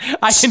I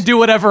can do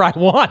whatever I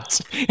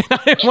want. And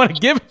I didn't want to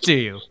give it to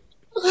you.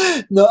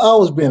 No, I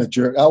was being a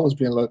jerk. I was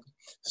being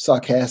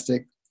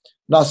sarcastic,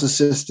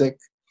 narcissistic,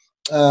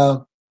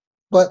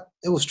 but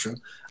it was true.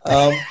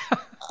 I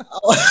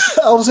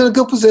was in a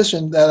good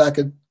position that I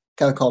could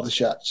kind of call the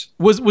shots.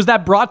 Was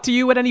that brought to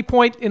you at any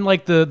point in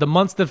like the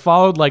months that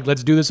followed? Like,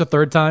 let's do this a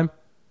third time?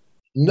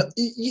 No,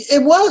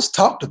 it was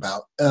talked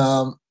about,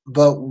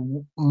 but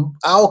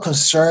our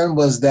concern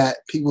was that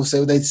people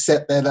say they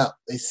set that up.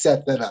 They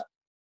set that up,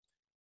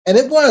 and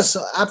it was.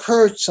 I've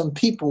heard some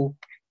people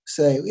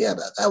say, "Yeah,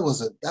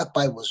 that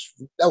fight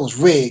was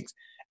rigged,"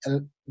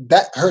 and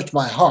that hurts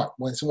my heart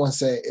when someone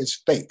say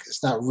it's fake,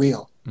 it's not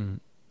real. Mm-hmm.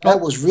 That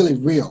was really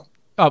real.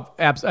 Oh,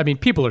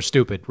 people are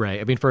stupid,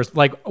 Ray. First,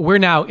 we're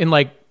now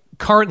in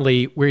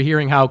currently we're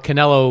hearing how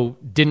Canelo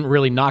didn't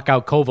really knock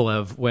out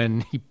Kovalev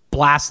when he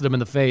blasted him in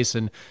the face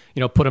and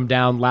put him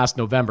down last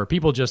November.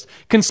 People just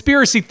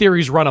conspiracy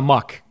theories run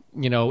amok.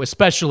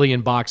 Especially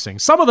in boxing.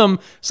 Some of them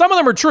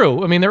are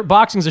true.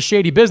 Boxing's a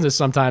shady business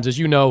sometimes, as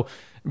you know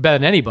better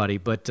than anybody.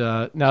 But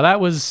no, that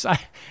was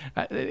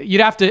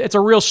you'd have to. It's a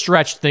real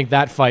stretch to think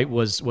that fight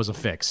was a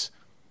fix.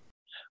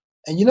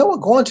 And you know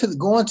what? Going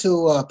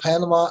to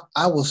Panama,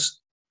 I was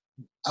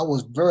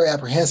very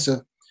apprehensive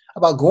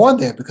about going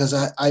there because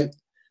I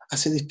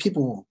said these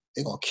people,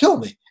 they're gonna kill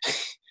me.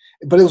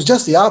 But it was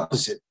just the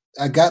opposite.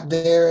 I got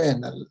there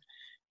and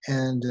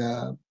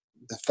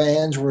the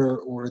fans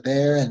were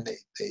there and they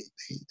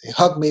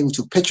hugged me. We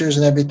took pictures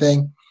and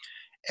everything.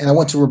 And I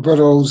went to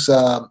Roberto's.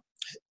 Doesn't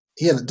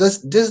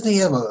he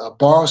have a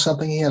bar or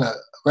something? He had a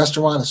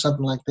restaurant or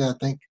something like that, I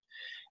think.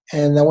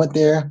 And I went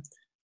there.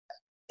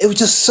 It was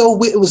just so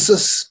weird.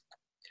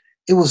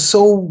 It was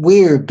so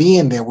weird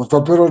being there with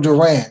Roberto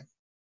Duran,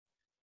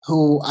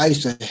 who I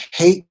used to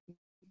hate.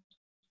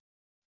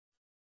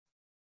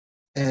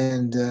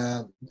 And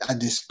I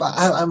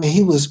despise.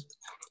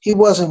 He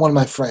wasn't one of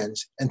my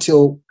friends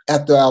until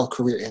after our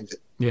career ended.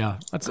 Yeah,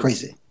 that's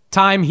crazy.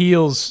 Time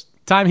heals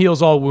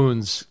all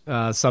wounds.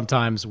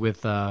 Sometimes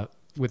with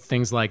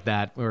things like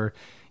that, where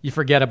you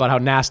forget about how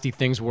nasty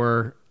things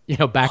were,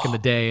 back in the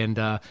day, and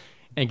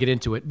get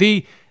into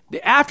it.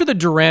 After the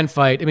Duran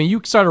fight,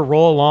 you started to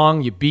roll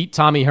along. You beat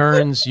Tommy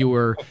Hearns.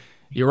 You're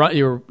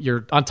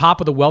on top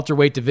of the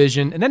welterweight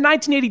division, and then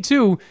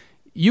 1982.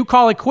 You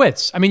call it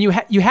quits. You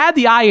had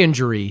the eye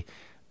injury,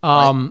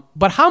 right.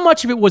 But how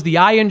much of it was the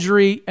eye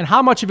injury, and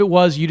how much of it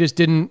was you just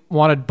didn't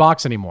want to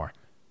box anymore?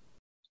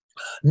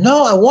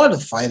 No, I wanted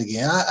to fight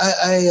again.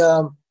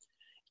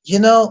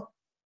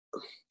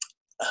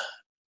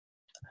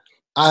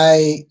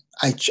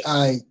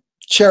 I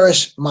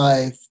cherish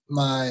my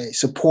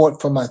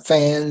support from my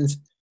fans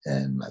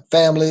and my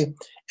family,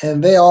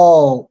 and they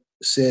all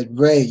said,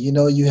 "Ray, you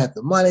have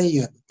the money,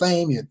 you have the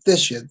fame, you have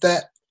this, you have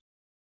that."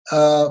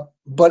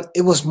 But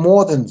it was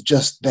more than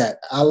just that.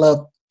 I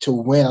love to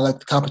win. I like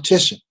the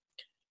competition.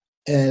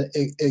 And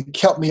it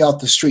kept me off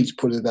the streets,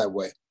 put it that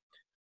way.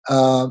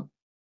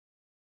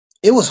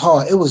 It was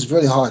hard. It was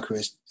really hard,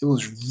 Chris. It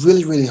was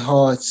really, really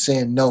hard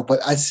saying no. But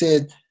I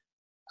said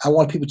I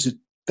want people to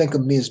think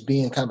of me as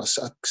being kind of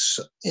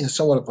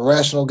somewhat of a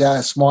rational guy,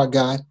 a smart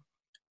guy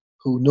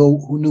who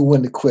knew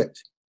when to quit.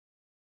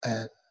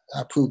 And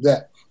I proved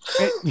that.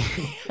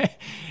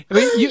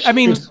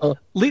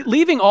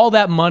 Leaving all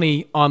that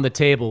money on the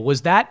table,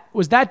 was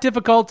that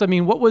difficult?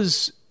 What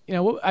was,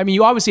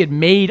 you obviously had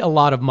made a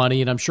lot of money,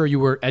 and I'm sure you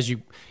were, as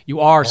you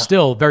are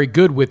still very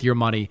good with your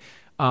money.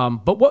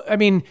 But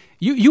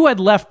you had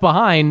left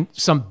behind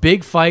some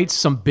big fights,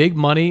 some big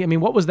money.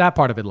 What was that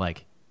part of it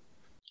like?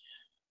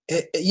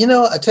 I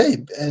tell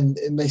you, and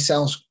it may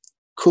sound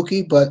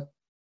kooky, but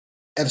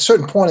at a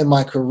certain point in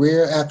my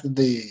career, after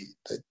the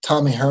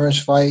Tommy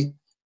Hearns fight,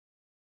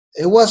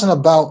 it wasn't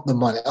about the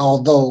money,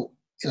 although,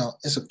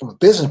 it's from a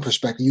business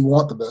perspective, you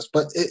want the best,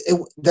 but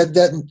that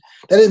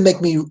didn't make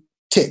me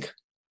tick.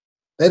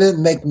 That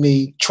didn't make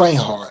me train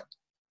hard,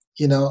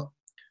 because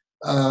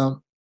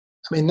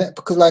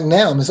like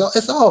now,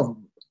 it's all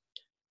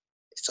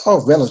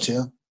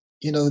relative.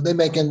 They're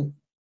making,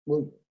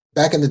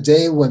 back in the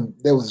day when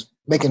there was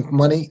making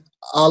money,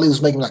 Ali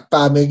was making like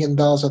 $5 million,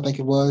 I think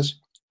it was,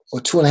 or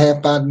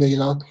 $2.5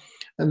 million.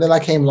 And then I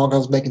came along, I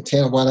was making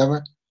 10 or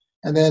whatever.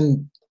 And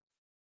then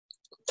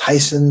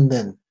Tyson,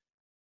 then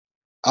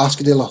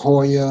Oscar De La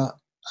Hoya,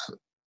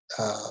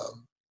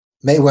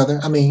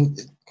 Mayweather. I mean,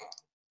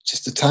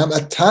 just the time.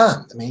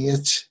 I mean,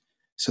 it's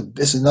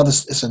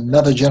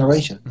another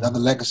generation, another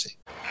legacy.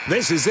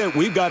 This is it.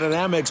 We've got an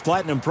Amex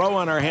Platinum Pro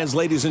on our hands,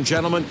 ladies and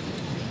gentlemen.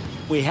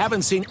 We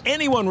haven't seen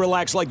anyone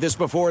relax like this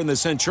before in the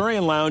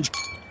Centurion Lounge.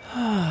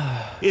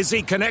 Is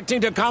he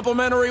connecting to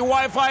complimentary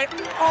Wi-Fi?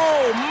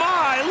 Oh,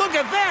 my. Look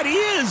at that. He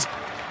is.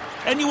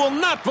 And you will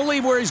not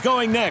believe where he's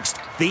going next.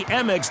 The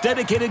Amex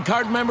dedicated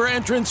card member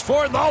entrance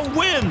for the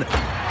win.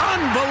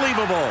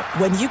 Unbelievable.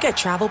 When you get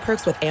travel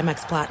perks with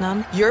Amex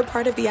Platinum, you're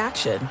part of the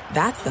action.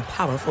 That's the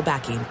powerful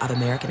backing of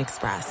American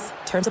Express.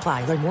 Terms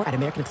apply. Learn more at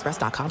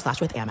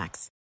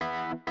americanexpress.com/withAmex.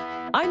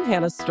 I'm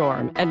Hannah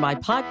Storm, and my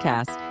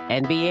podcast,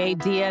 NBA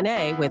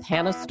DNA with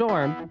Hannah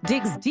Storm,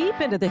 digs deep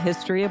into the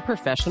history of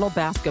professional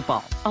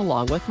basketball,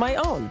 along with my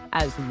own,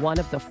 as one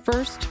of the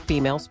first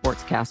female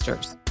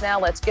sportscasters. Now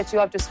let's get you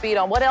up to speed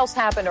on what else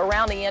happened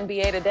around the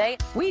NBA today.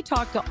 We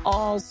talk to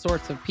all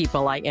sorts of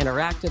people I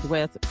interacted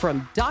with,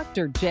 from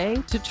Dr. J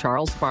to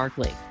Charles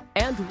Barkley,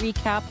 and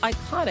recap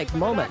iconic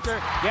moments.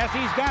 Yes,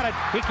 he's got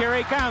it. Here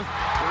he comes.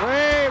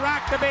 We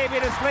rock the baby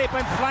to sleep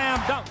and slam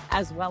dunk.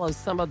 As well as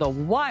some of the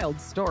wild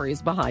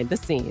stories behind the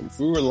scenes.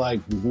 We were like,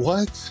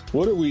 what?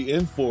 What are we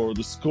in for?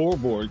 The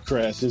scoreboard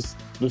crashes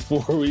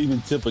before we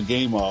even tip a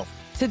game off.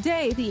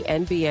 Today, the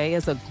NBA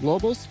is a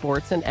global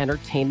sports and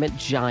entertainment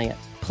giant.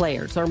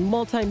 Players are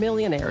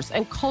multimillionaires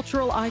and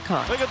cultural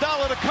icons.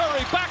 Iguodala to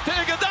Curry, back to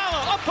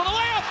Iguodala, up for the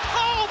layup.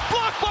 Oh,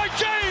 blocked by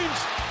James.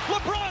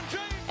 LeBron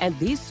James. And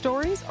these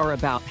stories are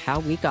about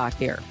how we got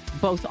here,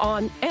 both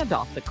on and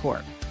off the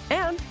court.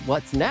 And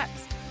what's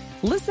next?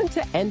 Listen to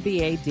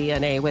NBA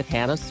DNA with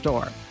Hannah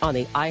Storm on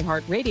the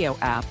iHeartRadio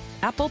app,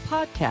 Apple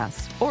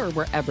Podcasts, or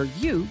wherever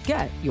you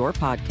get your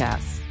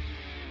podcasts.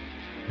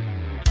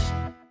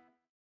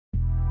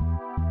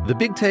 The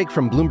Big Take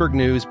from Bloomberg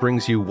News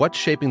brings you what's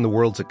shaping the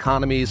world's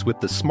economies with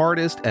the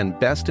smartest and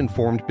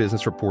best-informed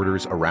business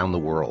reporters around the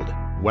world.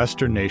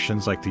 Western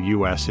nations like the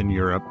U.S. and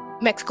Europe.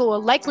 Mexico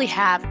will likely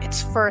have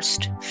its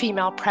first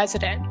female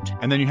president.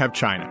 And then you have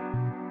China.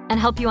 And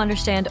help you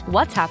understand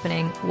what's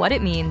happening, what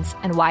it means,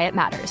 and why it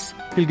matters.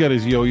 He'll get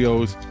his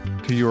yo-yos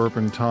to Europe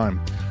in time.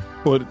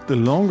 But the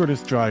longer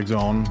this drags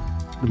on,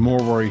 the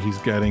more worry he's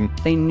getting.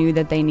 They knew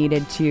that they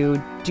needed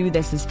to do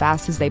this as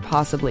fast as they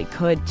possibly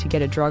could to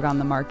get a drug on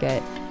the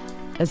market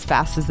as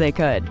fast as they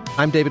could.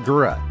 I'm David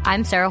Gura.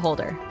 I'm Sarah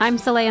Holder. I'm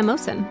Saleha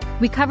Mohsen.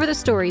 We cover the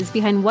stories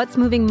behind what's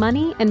moving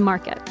money and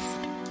markets.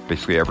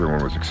 Basically,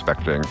 everyone was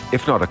expecting,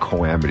 if not a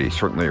calamity,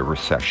 certainly a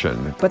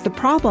recession. But the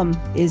problem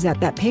is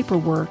that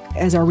paperwork,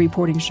 as our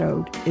reporting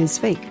showed, is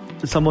fake.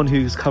 As someone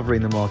who's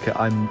covering the market,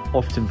 I'm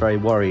often very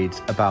worried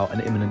about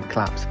an imminent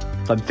collapse.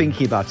 So I'm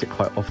thinking about it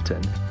quite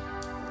often.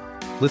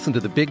 Listen to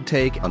The Big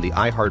Take on the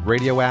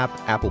iHeartRadio app,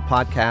 Apple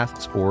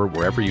Podcasts, or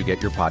wherever you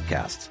get your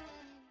podcasts.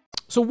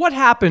 So what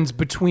happens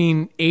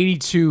between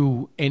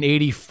 82 and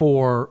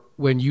 84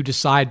 when you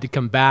decide to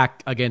come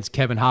back against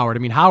Kevin Howard? I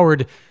mean,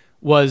 Howard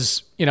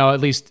was, at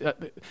least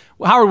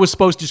Howard was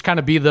supposed to just kind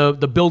of be the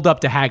build up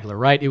to Hagler,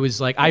 right? It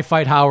was like, I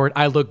fight Howard,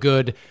 I look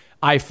good,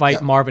 I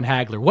fight Marvin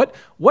Hagler.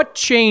 What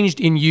changed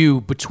in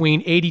you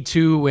between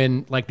 82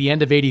 and like the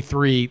end of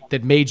 83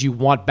 that made you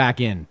want back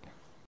in?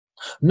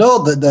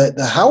 No,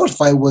 the Howard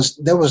fight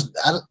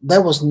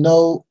there was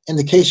no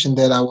indication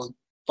that I would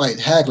fight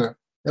Hagler.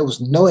 There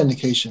was no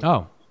indication.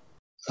 Oh.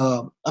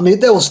 I mean,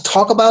 there was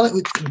talk about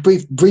it,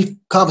 brief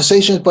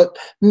conversations, but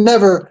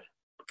never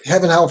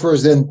having Howard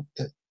first, then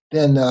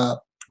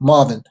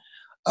Marvin.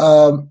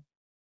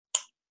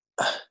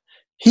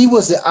 He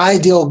was the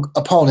ideal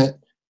opponent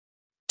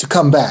to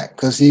come back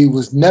because he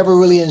was never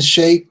really in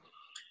shape.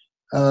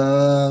 He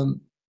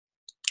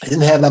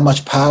didn't have that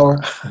much power,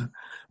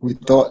 we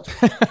thought.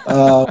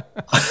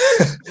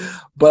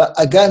 But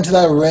I got into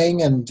that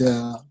ring and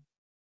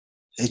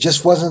it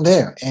just wasn't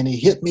there. And he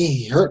hit me,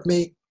 he hurt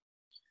me.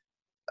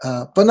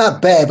 But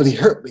not bad, but he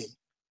hurt me.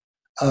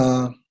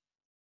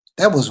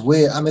 That was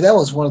weird. I mean, that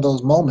was one of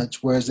those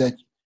moments where that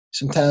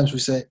sometimes we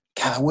say,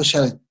 God, I wish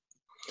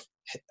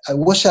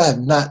I had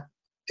not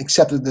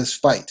accepted this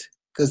fight.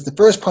 Because the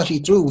first punch he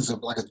threw was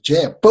like a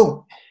jab,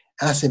 boom.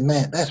 And I said,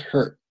 man, that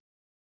hurt.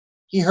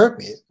 He hurt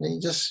me.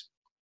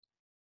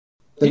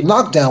 The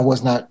knockdown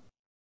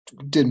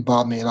didn't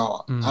bother me at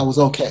all. I was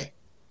okay.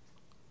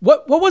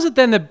 What was it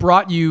then that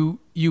brought you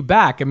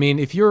back? I mean,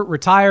 if you're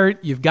retired,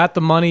 you've got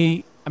the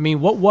money. I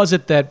mean, what was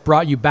it that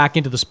brought you back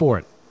into the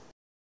sport?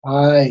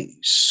 I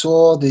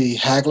saw the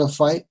Hagler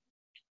fight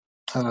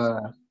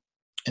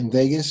in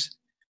Vegas,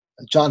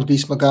 John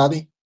Beast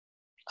Mugabe.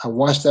 I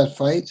watched that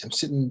fight. I'm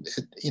sitting at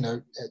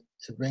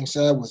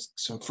ringside with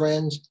some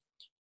friends,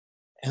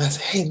 and I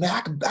said, "Hey man,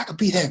 I could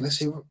beat Hagler." I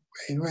said,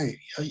 "Hey Ray,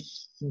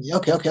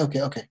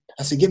 okay."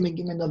 I said, "Give me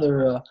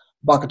another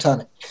vodka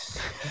tonic."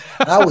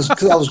 I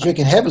was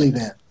drinking heavily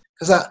then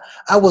because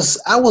I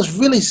was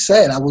really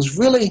sad. I was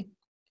really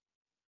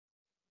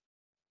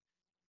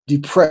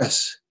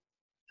depressed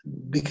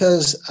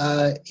because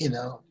I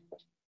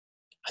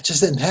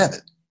just didn't have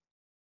it.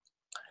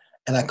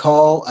 And I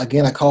called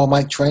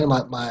Mike Trainer,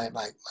 my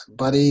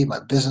buddy, my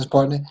business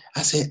partner.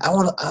 I said,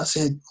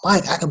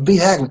 Mike, I can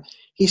beat Hagler.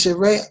 He said,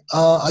 Ray,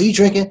 are you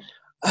drinking?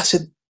 I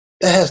said,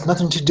 that has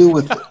nothing to do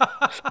with it.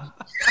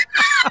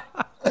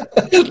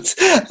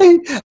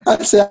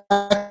 I said,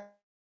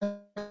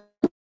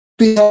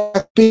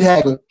 beat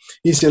Hagler.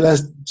 He said,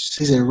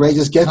 Ray,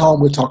 just get home.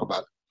 We'll talk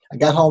about it. I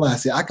got home and I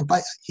said, I can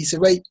fight. He said,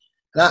 Ray,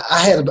 and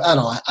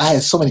I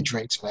had so many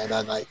drinks, man,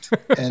 that night.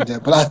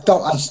 And but I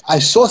thought I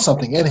saw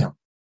something in him.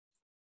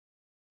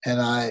 And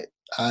I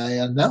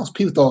announced.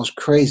 People thought I was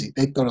crazy.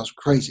 They thought I was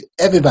crazy.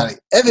 Everybody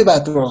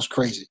thought I was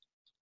crazy.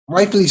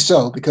 Rightfully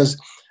so,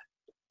 because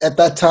at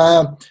that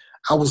time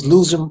I was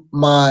losing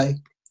my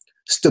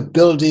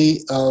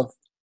stability of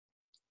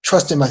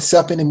trusting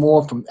myself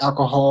anymore, from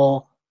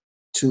alcohol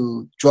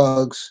to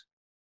drugs.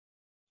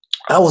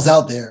 I was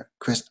out there,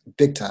 Chris,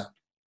 big time.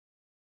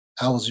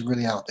 I was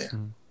really out there.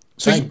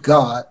 Thank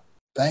God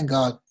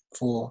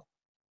for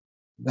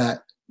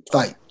that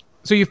fight.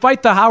 So you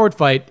fight the Howard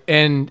fight,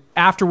 and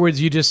afterwards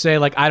you just say,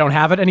 like, I don't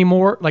have it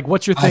anymore? Like,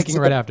 what's your thinking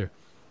right after?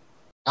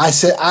 I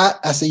said,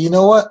 you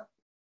know what?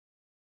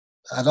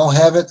 I don't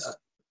have it.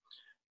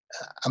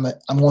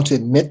 I'm going to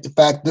admit the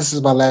fact this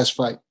is my last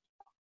fight.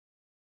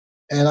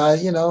 And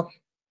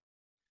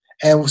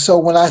and so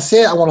when I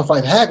said I want to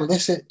fight Hagler, they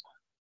said,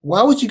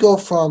 why would you go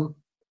from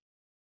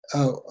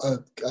a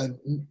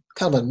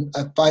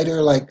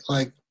fighter like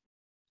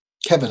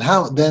Kevin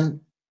Howard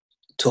then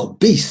to a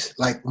beast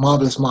like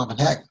Marvelous Marvin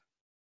Hagler?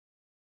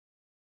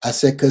 I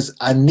said, because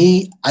I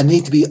need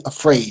to be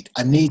afraid.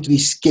 I need to be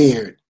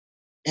scared.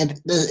 And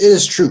it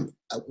is true.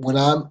 When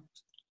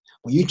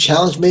you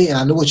challenge me and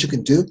I know what you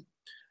can do,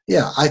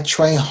 yeah, I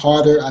train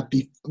harder. I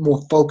be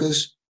more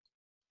focused.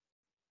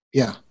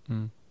 Yeah.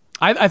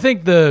 I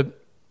think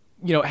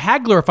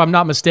Hagler, if I'm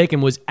not mistaken,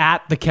 was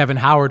at the Kevin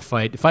Howard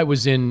fight. The fight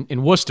was in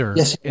Worcester,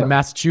 in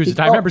Massachusetts.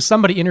 I remember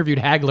somebody interviewed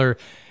Hagler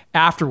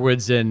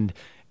afterwards and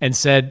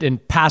said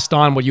and passed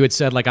on what you had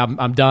said, like,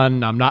 I'm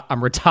done,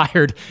 I'm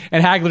retired.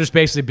 And Hagler just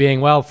basically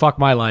being, well, fuck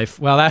my life.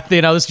 Well, that,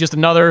 this is just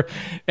another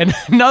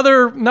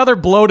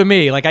blow to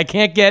me. Like, I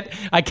can't get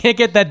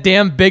that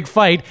damn big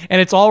fight,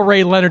 and it's all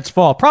Ray Leonard's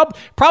fault.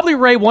 Probably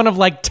Ray one of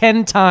like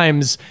 10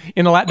 times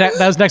in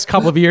those next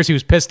couple of years he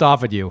was pissed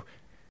off at you.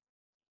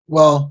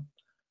 Well,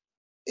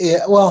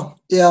 yeah.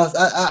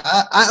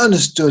 I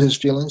understood his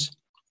feelings.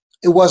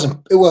 It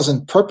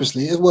wasn't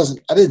purposely. I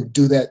didn't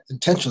do that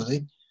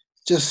intentionally.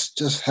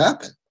 Just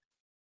happened,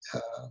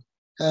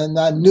 and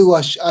I knew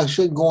I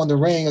shouldn't go in the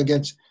ring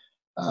against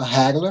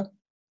Hagler.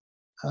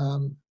 I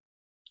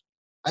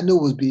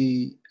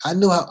didn't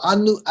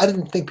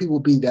think people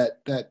would be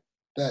that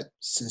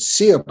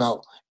sincere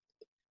about.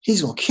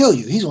 He's gonna kill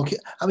you. He's gonna kill.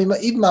 I mean,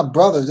 even my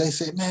brothers, they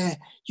say, man,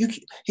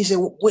 he said,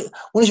 when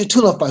is your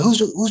tune-up fight?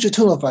 Who's your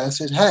tune-up fight? I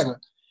said, Hagler.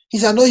 He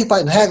said, I know you're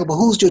fighting Hagler, but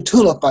who's your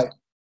tune-up fight?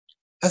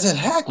 I said,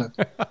 Hagler.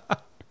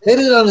 They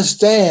didn't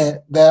understand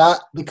that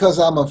because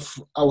I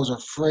was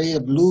afraid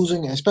of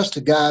losing,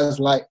 especially guys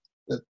like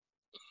the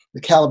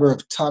caliber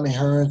of Tommy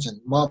Hearns and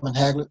Marvin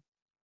Hagler.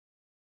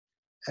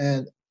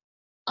 And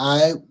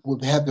I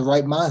would have the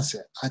right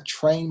mindset. I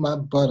trained my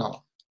butt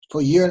off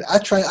for a year. I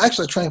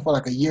actually trained for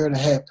like a year and a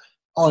half,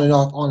 on and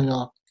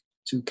off,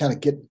 to kind of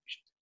to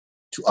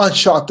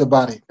unshock the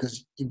body,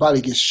 because your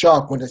body gets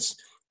shocked when it's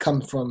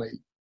coming from a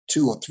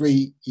 2 or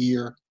 3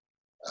 year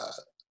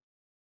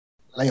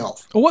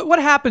layoff. What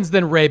happens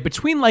then, Ray,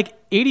 between like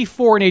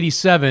 84 and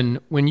 87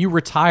 when you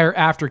retire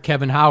after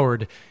Kevin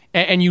Howard,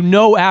 and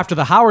after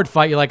the Howard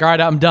fight, you're like, all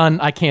right, I'm done,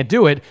 I can't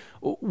do it.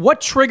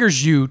 What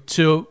triggers you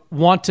to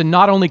want to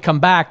not only come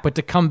back, but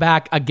to come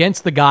back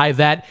against the guy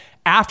that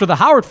after the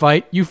Howard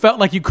fight, you felt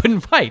like you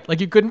couldn't fight,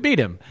 like you couldn't beat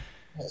him?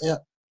 Yeah,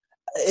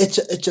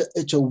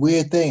 it's a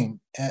weird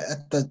thing.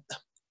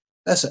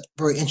 That's a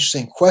very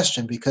interesting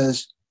question,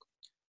 because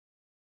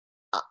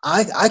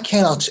I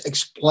cannot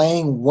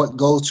explain what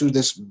goes through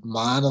this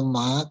mind of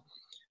mine,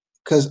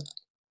 because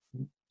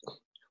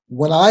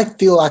when I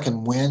feel I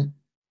can win,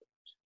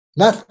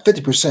 not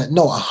 50%,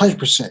 no,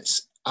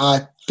 100%,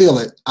 I feel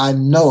it, I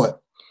know it.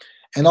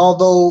 And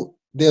although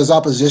there's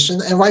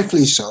opposition, and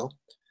rightfully so,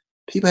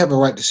 people have a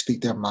right to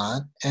speak their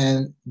mind.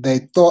 And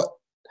they thought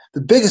the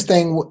biggest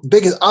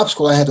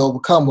obstacle I had to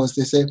overcome was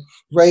they said,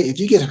 Ray, if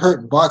you get hurt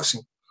in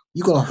boxing,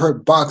 you're going to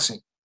hurt boxing.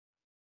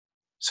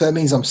 So that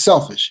means I'm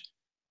selfish.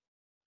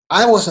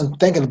 I wasn't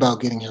thinking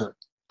about getting hurt.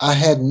 I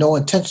had no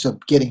intention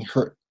of getting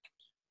hurt.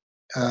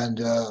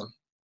 And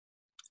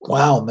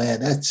wow,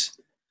 man,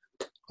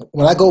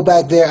 when I go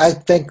back there, I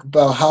think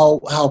about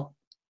how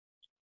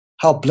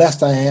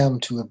blessed I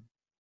am to have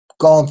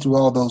gone through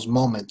all those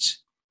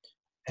moments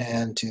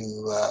and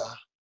to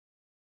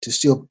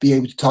still be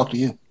able to talk to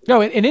you.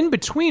 No, and in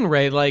between,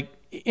 Ray, like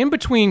in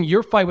between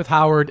your fight with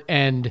Howard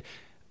and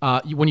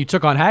when you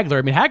took on Hagler,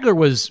 I mean, Hagler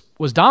was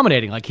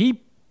dominating. Like,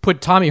 he put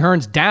Tommy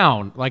Hearns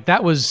down. Like,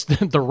 that was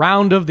the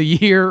round of the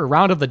year,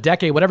 round of the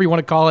decade, whatever you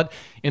want to call it,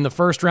 in the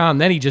first round.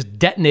 Then he just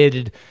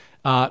detonated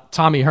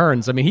Tommy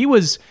Hearns. I mean,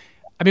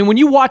 when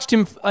you watched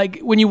him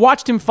fight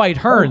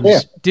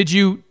Hearns,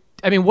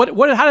 I mean,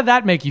 how did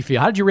that make you feel?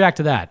 How did you react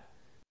to that?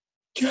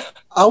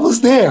 I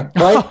was there,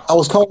 right? I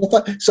was calling the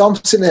fight. So I'm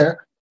sitting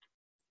there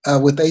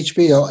with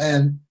HBO,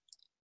 and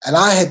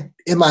I had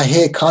in my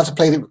head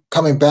contemplated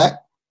coming back.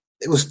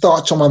 It was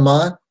thoughts on my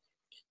mind.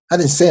 I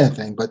didn't say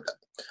anything, but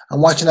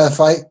I'm watching that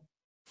fight.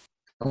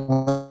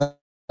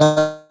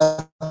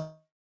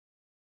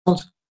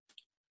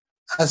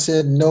 I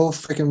said, no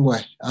freaking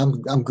way.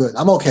 I'm good.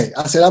 I'm okay.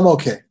 I said, I'm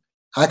okay.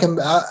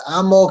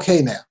 I'm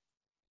okay now.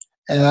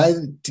 And I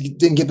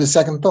didn't give it a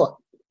second thought.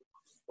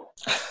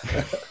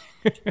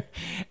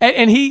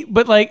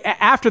 But like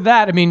after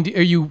that, I mean,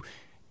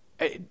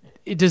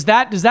 does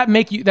that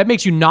make you, that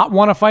makes you not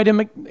want to fight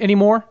him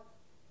anymore?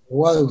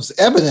 Well, it was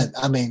evident.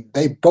 I mean,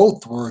 they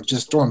both were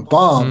just throwing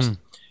bombs.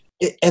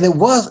 And it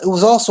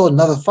was also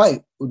another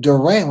fight with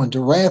Duran. When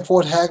Duran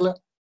fought Hagler,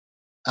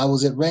 I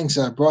was at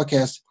ringside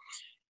broadcast.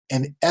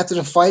 And after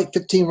the fight,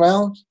 15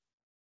 rounds,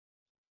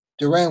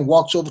 Duran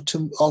walks over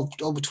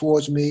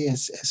towards me and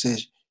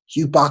says,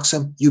 "You box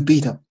him, you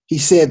beat him." He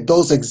said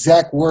those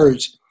exact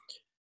words.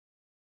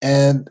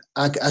 And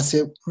I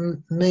said,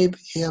 maybe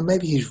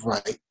he's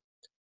right.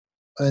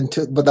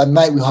 But that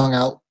night we hung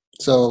out.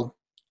 So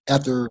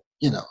after,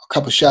 a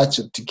couple shots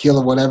of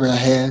tequila, whatever I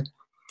had,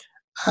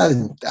 I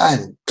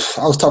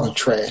was talking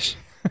trash.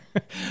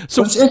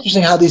 So it's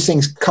interesting how these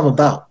things come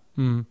about.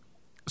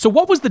 So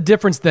what was the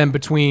difference then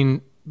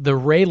between the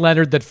Ray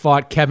Leonard that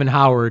fought Kevin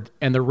Howard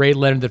and the Ray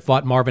Leonard that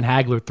fought Marvin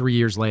Hagler 3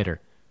 years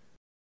later?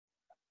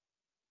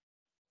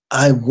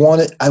 I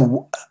wanted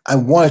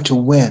to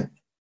win.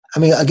 I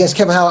mean, against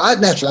Kevin Howard,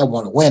 I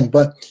want to win,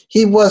 but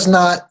he was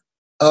not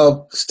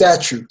of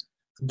stature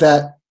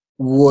that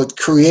would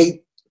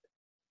create.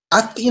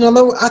 I feed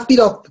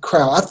off the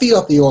crowd. I feed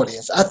off the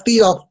audience. I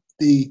feed off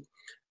the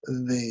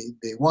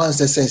ones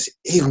that says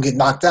he's gonna get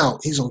knocked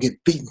out. He's gonna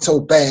get beaten so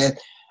bad.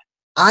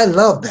 I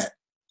love that.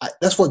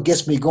 That's what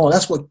gets me going.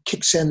 That's what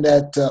kicks in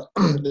that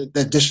the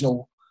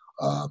additional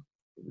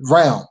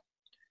round.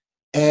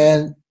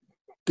 And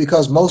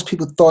because most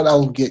people thought I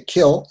would get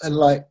killed, and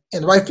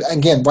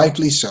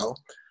rightfully so,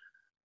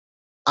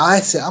 I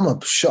said I'm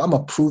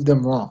gonna prove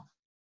them wrong.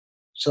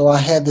 So I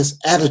had this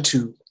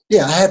attitude.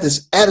 Yeah, I had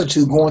this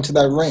attitude going to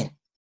that ring.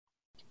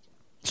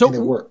 So and it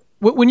worked.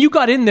 When you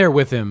got in there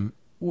with him,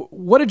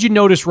 what did you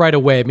notice right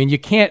away? I mean, you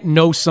can't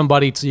know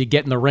somebody till you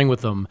get in the ring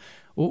with them.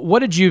 What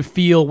did you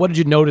feel? What did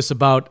you notice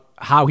about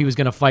how he was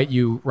going to fight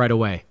you right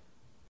away?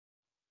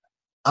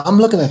 I'm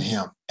looking at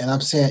him and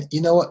I'm saying,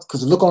 you know what?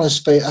 Because the look on his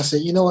face, I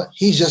said, you know what?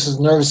 He's just as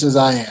nervous as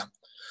I am.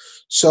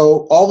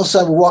 So all of a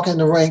sudden we're walking in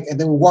the ring and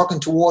then we're walking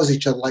towards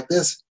each other like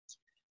this.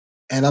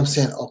 And I'm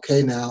saying,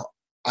 okay, now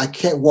I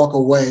can't walk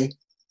away,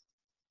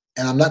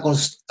 and I'm not going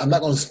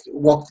to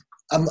walk.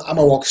 I'm going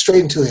to walk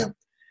straight into him.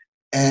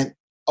 And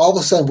all of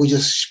a sudden we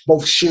just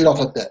both sheared off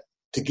like that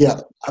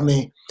together. I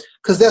mean,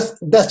 because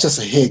that's just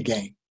a head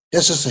game.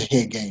 That's just a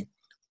head game.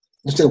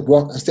 Instead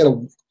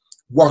of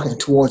walking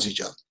towards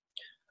each other.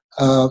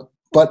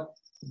 But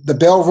the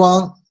bell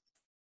rung,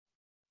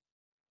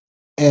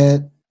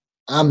 and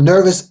I'm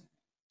nervous.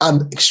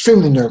 I'm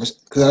extremely nervous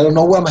because I don't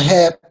know what I'm gonna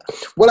have.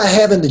 What I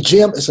have in the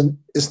gym is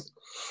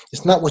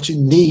not what you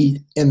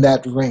need in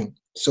that ring.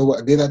 So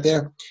I did that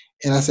there,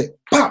 and I said,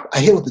 "Pop!" I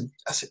hit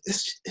I said,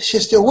 "This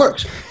shit still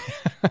works."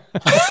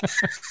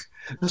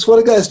 That's what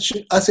it does.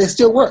 I said, "It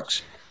still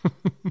works."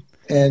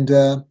 And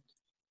the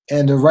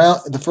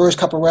first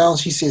couple of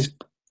rounds, he says,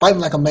 "Fight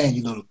me like a man,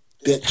 you little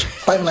bitch.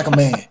 Fight me like a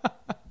man."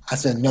 I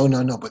said, no,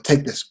 but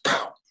take this.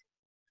 Pow.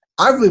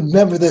 I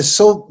remember this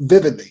so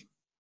vividly.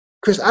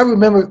 Chris, I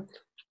remember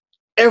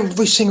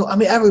every single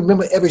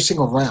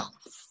round.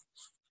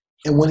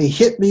 And when he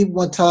hit me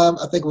one time,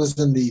 I think it was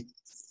in the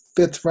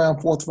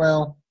fourth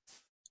round,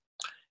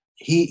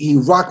 he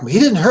rocked me. He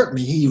didn't hurt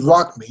me. He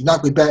rocked me. He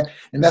knocked me back.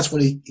 And that's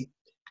when he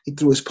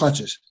threw his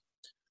punches.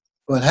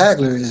 But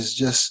Hagler is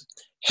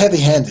just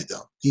heavy-handed,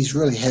 though. He's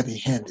really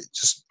heavy-handed.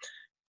 It's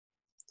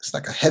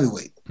like a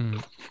heavyweight.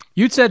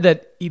 You'd said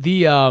that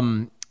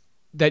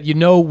that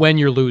when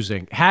you're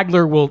losing.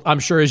 Hagler will, I'm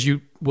sure,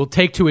 will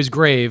take to his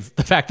grave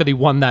the fact that he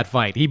won that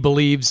fight. He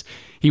believes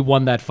he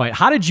won that fight.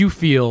 How did you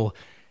feel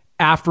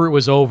after it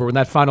was over, when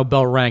that final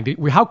bell rang?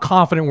 How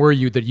confident were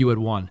you that you had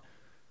won?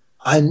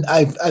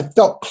 I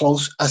felt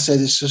close. I said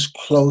it's just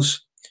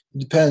close. It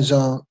depends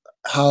on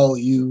how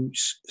you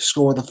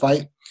score the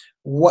fight.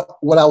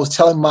 What I was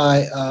telling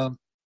my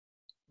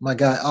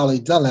guy, Ollie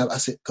Dunlap, I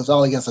said, because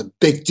Ollie has a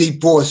big,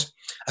 deep voice.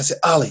 I said,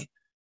 Ollie,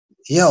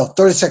 yell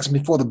 30 seconds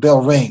before the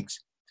bell rings.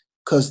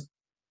 Because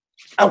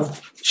I will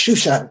shoot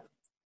shot.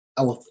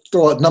 I will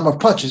throw a number of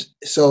punches.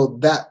 So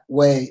that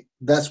way,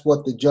 that's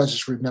what the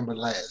judges remember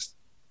last.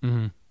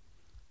 Mm-hmm.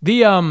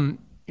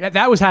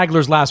 That was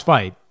Hagler's last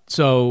fight.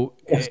 So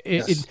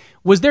yes.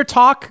 Was there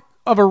talk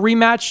of a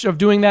rematch, of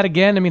doing that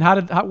again? I mean,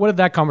 what did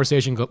that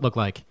conversation look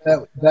like?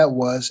 That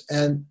was,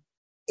 and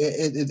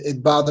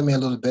it bothered me a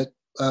little bit.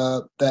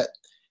 That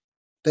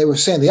they were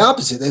saying the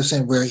opposite. They were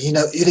saying where you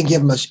didn't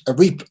give him a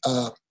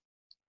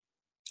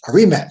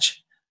rematch.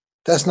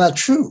 That's not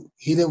true.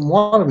 He didn't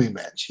want a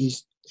rematch.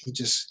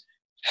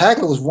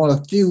 Hagler was one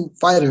of the few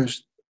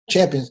fighters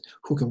champions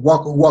who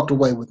walked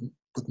away with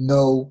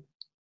no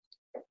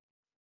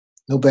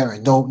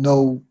bearing,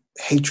 no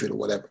hatred or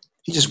whatever.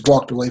 He just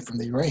walked away from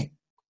the ring.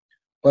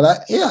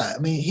 But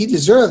he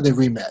deserved the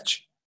rematch,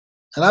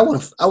 and I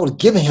would have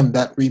given him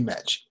that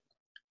rematch.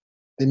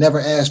 They never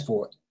asked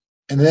for it,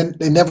 and then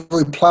they never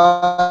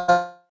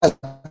replied to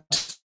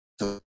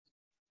it.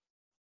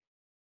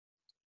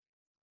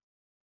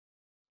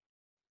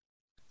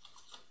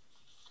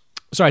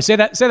 Sorry, say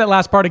that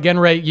last part again,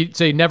 Ray. You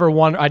say never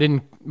won. I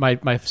didn't.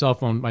 My cell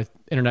phone, my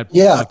internet.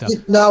 Yeah,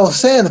 no, I was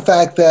saying the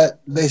fact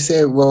that they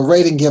said, well,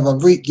 Ray didn't give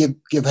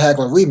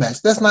Hagler a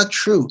rematch. That's not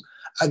true.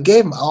 I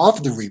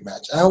offered the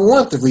rematch. I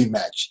wanted the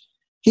rematch.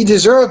 He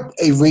deserved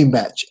a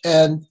rematch,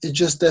 and it's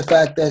just the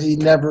fact that he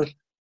went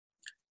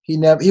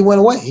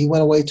away. He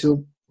went away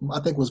to, I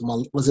think was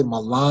it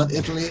Milan,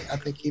 Italy? I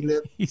think he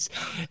lived.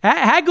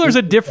 Hagler's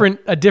a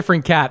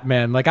different cat,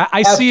 man. Like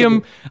I see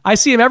him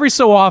every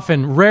so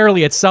often,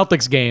 rarely at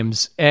Celtics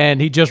games,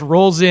 and he just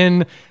rolls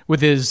in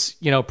with his,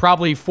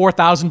 probably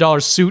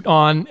 $4,000 suit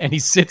on, and he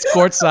sits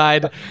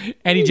courtside,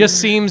 and he just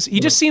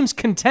seems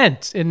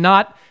content and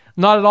not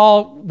at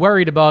all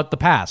worried about the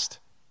past.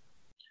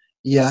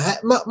 Yeah,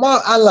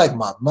 I like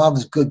Marv. Marv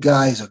is a good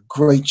guy. He's a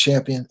great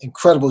champion,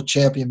 incredible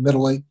champion,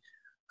 middleweight.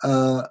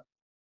 He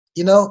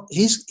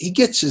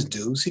gets his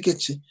dues.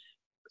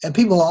 And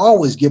people will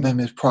always give him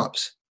his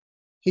props.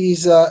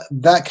 He's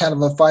that kind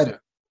of a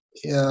fighter.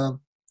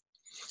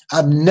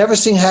 I've never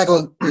seen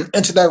Hagler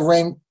enter that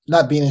ring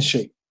not being in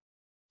shape.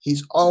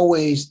 He's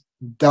always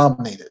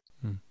dominated.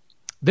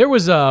 There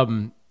was,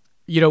 when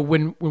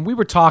we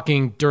were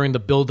talking during the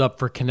build-up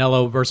for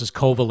Canelo versus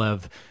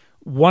Kovalev,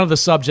 one of the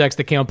subjects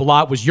that came up a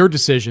lot was your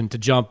decision to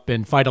jump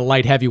and fight a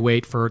light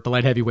heavyweight for the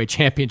light heavyweight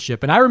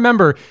championship. And I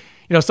remember,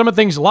 a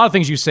lot of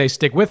things you say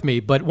stick with me,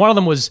 but one of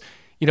them was,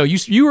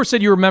 you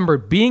said you remember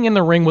being in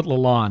the ring with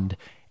Lalonde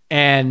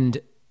and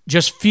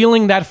just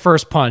feeling that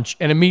first punch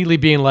and immediately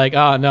being like,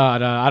 oh, no,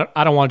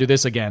 I don't want to do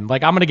this again.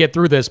 Like, I'm going to get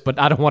through this, but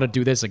I don't want to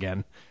do this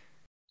again.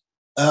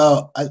 When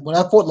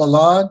I fought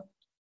Lalonde,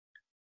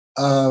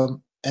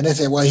 and they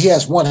said, well, he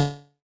has one.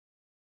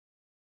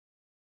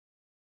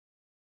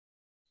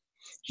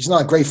 He's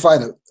not a great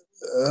fighter.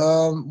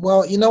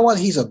 Well, you know what?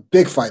 He's a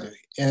big fighter.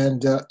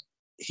 And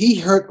he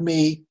hurt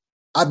me.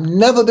 I've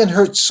never been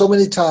hurt so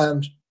many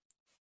times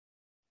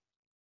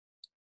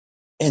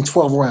in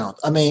 12 rounds.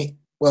 I mean,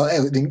 well,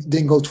 it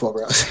didn't go 12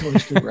 rounds. It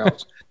was 2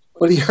 rounds.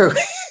 But he hurt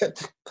me.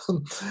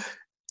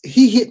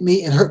 He hit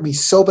me and hurt me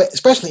so bad,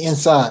 especially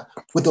inside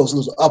with those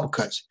little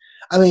uppercuts.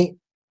 I mean,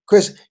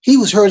 Chris, he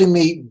was hurting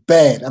me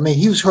bad. I mean,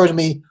 he was hurting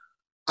me.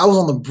 I was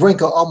on the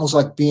brink of almost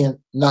like being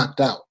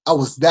knocked out. I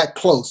was that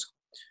close.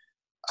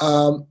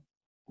 But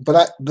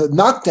the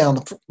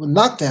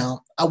knockdown,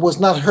 I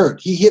was not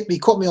hurt. He hit me,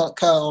 caught me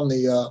on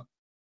the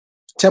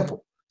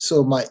temple.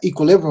 So my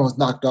equilibrium was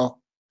knocked off.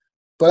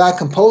 But I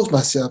composed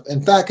myself.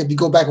 In fact, if you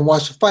go back and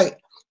watch the fight,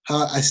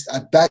 how I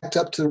backed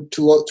up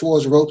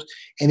towards the ropes,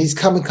 and he's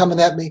coming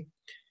at me,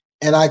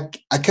 and I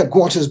kept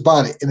going to his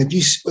body. And if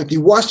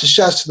you watch the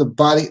shots to the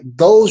body,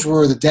 those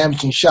were the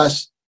damaging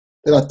shots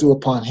that I threw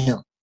upon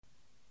him.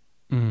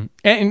 Mm.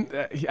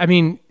 And I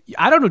mean,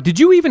 I don't know. Did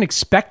you even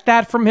expect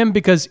that from him?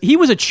 Because he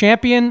was a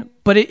champion,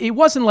 but it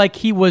wasn't like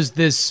he was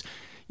this,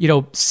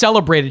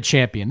 celebrated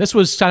champion. This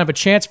was kind of a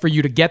chance for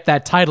you to get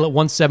that title at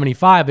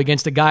 175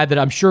 against a guy that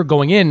I'm sure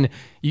going in,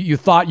 you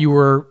thought you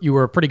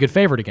were a pretty good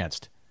favorite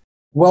against.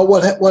 Well,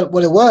 what it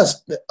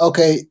was,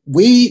 okay,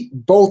 we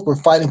both were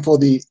fighting for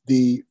the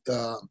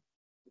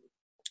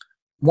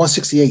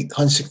 168,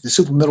 the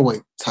super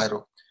middleweight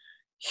title.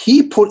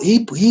 He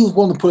was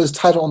willing to put his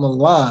title on the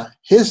line,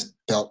 his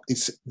belt,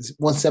 it's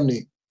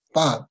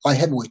 175, light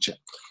heavyweight champ,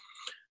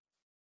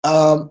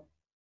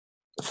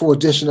 for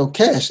additional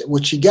cash,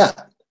 which he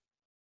got.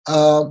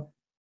 But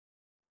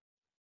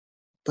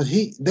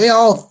they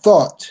all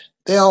thought,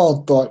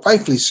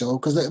 rightfully so,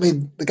 because I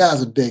mean the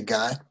guy's a big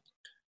guy.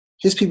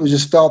 His people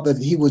just felt that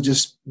he would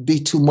just be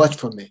too much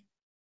for me.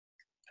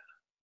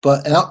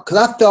 But because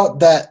I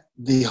felt that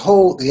the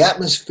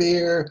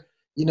atmosphere,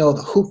 the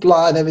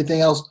hoopla and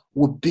everything else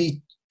would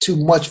be too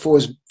much for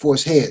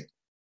his head.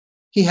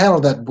 He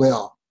handled that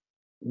well.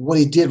 What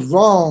he did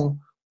wrong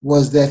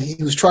was that he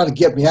was trying to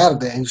get me out of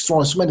there. He was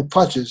throwing so many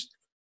punches,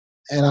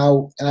 and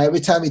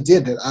every time he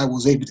did that, I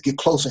was able to get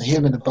close and hit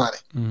him in the body.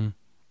 Mm.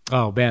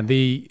 Oh man,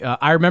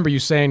 I remember you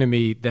saying to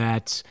me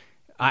that.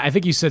 I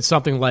think you said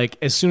something like,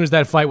 as soon as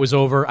that fight was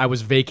over, I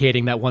was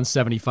vacating that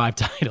 175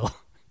 title.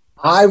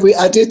 I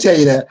did tell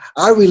you that.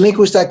 I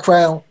relinquished that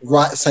crown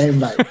same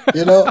night.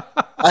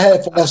 I had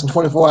it for less than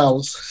 24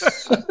 hours.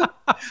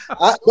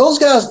 Those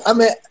guys, I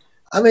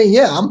mean,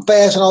 yeah, I'm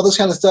fast and all this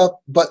kind of stuff,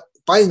 but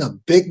fighting a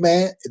big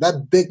man, if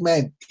that big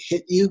man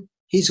hit you,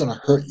 he's going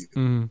to hurt you.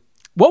 Mm.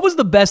 What was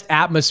the best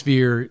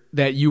atmosphere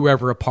that you were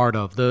ever a part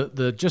of?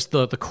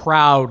 The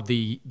crowd,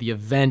 the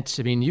event.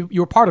 I mean, you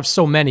were part of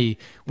so many.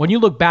 When you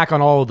look back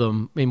on all of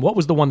them, I mean, what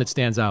was the one that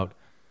stands out?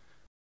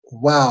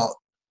 Wow,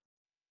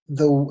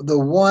 the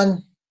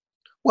one,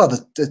 well,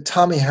 the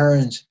Tommy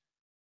Hearns,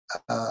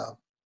 the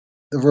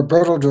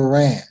Roberto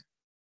Duran,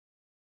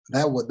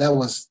 That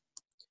was.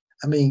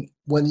 I mean,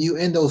 when you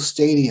in those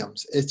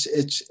stadiums,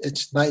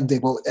 it's night and day.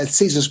 But at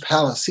Caesar's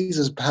Palace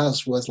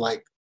was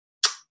like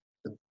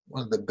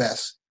one of the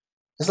best.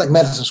 It's like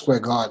Madison Square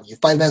Garden. You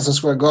fight Madison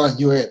Square Garden,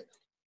 you're it.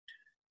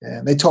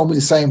 And they told me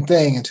the same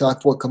thing until I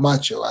fought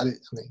Camacho. Did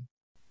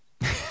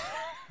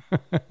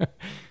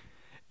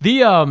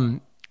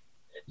you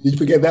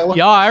forget that one?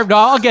 Yeah,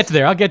 I'll get to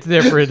there. I'll get to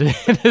there in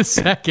a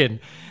second.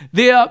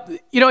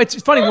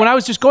 It's funny, when I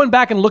was just going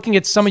back and looking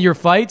at some of your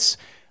fights,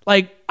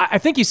 like I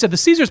think you said the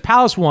Caesar's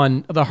Palace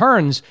one, the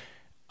Hearns,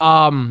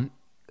 one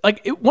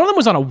of them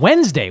was on a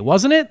Wednesday,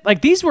 wasn't it?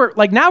 Like these were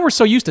like, now we're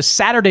so used to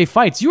Saturday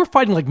fights. You were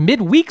fighting like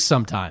midweek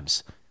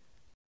sometimes.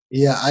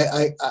 Yeah,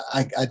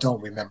 I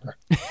don't remember.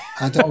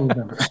 I don't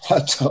remember.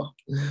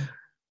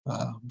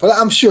 But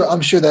I'm sure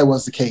that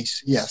was the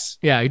case. Yes.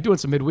 Yeah, you're doing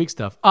some midweek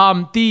stuff.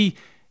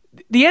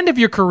 The end of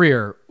your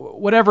career,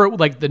 whatever,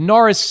 like the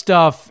Norris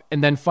stuff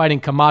and then fighting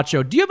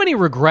Camacho, do you have any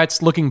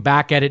regrets looking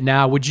back at it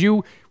now? Would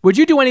you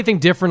do anything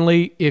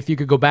differently if you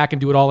could go back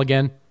and do it all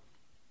again?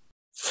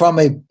 From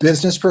a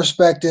business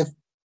perspective,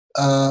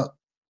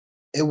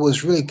 it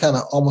was really kind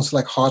of almost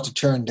like hard to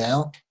turn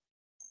down.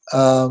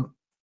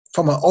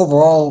 From an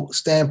overall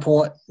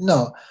standpoint,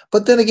 no.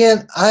 But then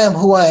again, I am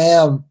who I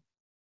am,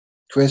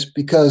 Chris,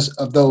 because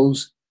of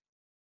those,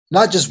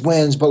 not just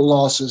wins, but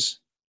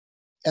losses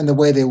and the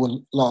way they were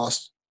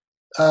lost.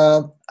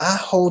 I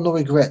hold no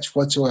regrets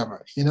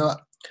whatsoever,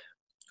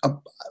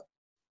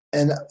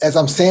 and as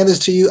I'm saying this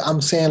to you, I'm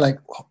saying like,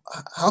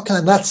 how can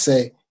I not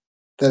say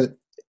that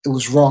it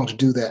was wrong to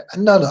do that?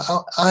 No,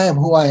 I am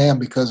who I am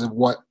because of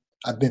what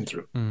I've been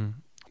through. Mm.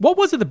 What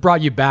was it that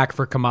brought you back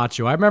for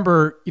Camacho? I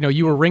remember,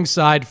 you were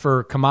ringside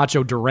for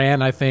Camacho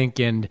Duran, I think,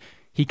 and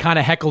he kind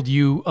of heckled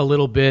you a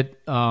little bit.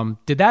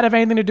 Did that have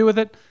anything to do with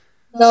it?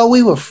 No,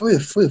 we were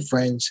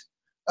friends.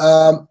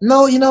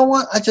 No, you know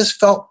what? I just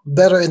felt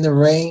better in the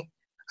ring.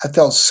 I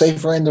felt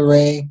safer in the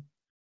ring.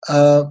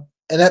 And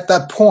at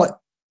that point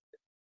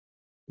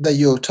that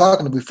you're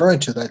referring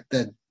to,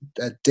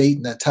 that date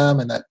and that time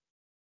and that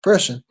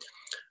person,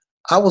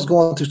 I was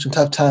going through some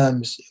tough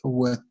times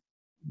with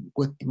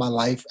my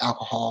life,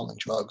 alcohol and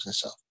drugs and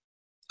stuff.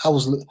 I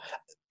was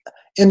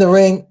in the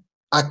ring,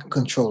 I could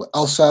control it.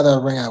 Outside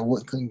of the ring, I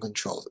couldn't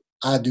control it.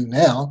 I do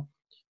now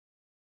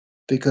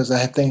because I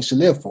have things to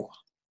live for.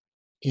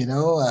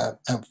 I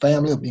have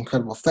family, an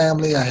incredible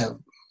family. I have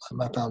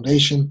my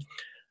foundation.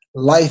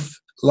 Life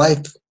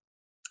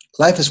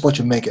is what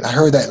you make it. I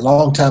heard that a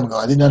long time ago.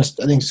 I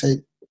didn't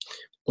say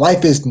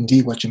life is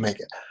indeed what you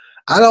make it.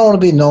 I don't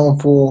want to be known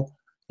for,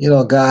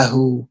 a guy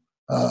who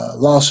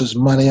lost his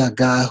money, a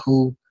guy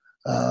who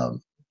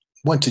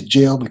went to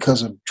jail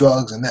because of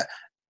drugs and that.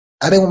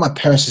 I didn't want my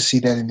parents to see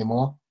that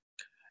anymore.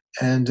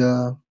 And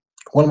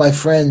one of my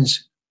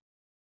friends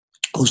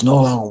who's no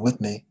longer with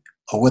me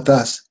or with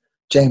us,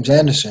 James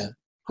Anderson,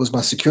 who was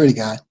my security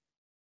guy,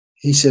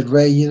 he said,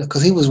 Ray,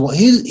 because he was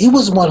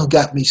the one who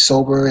got me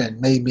sober and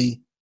made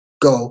me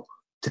go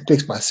to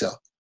fix myself.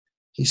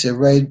 He said,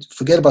 Ray,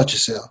 forget about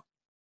yourself.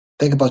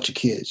 Think about your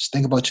kids.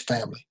 Think about your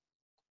family.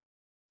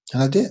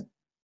 And I did.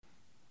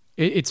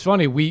 It's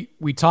funny. We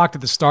talked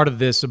at the start of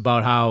this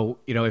about how,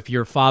 if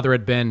your father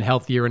had been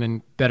healthier and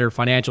in better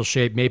financial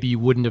shape, maybe you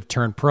wouldn't have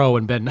turned pro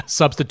and been a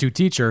substitute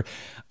teacher.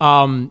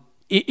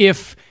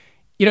 If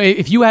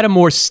you had a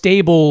more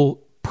stable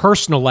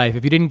personal life,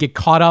 if you didn't get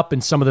caught up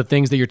in some of the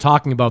things that you're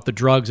talking about, the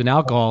drugs and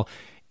alcohol,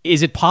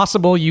 is it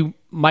possible you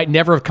might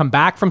never have come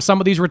back from some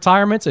of these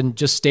retirements and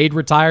just stayed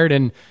retired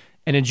and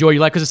enjoy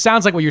your life? Because it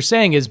sounds like what you're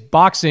saying is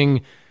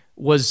boxing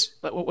was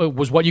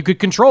what you could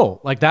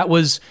control. Like that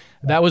was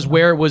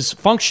where it was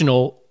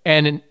functional,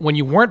 and when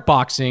you weren't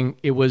boxing,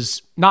 it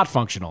was not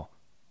functional.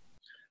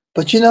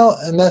 But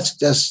and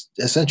that's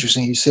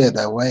interesting you say it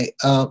that way.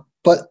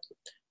 But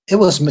it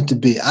was meant to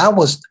be.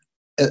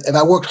 If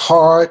I worked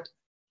hard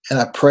and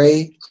I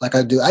prayed like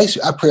I do. I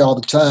pray all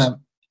the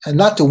time, and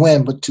not to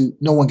win, but to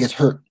no one get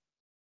hurt.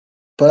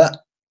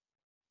 But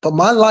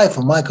my life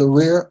and my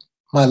career,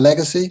 my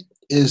legacy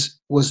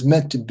was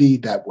meant to be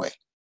that way.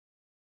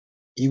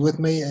 You with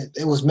me?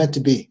 It was meant to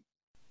be.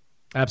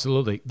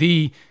 Absolutely.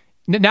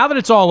 Now that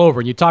it's all over,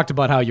 and you talked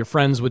about how you're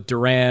friends with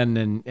Duran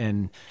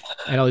and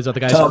all these other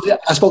guys.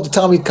 I spoke to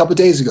Tommy a couple of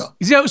days ago.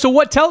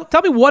 So tell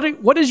me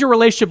what is your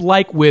relationship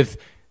like with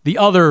the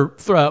other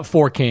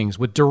four kings,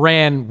 with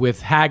Duran,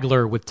 with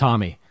Hagler, with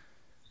Tommy?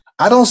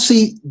 I don't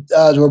see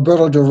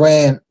Roberto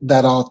Duran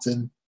that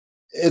often.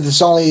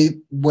 It's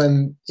only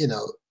when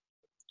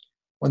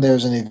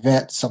there's an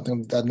event,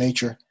 something of that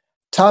nature.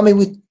 Tommy,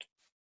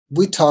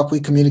 we talk, we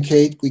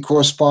communicate, we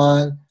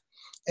correspond,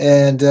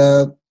 and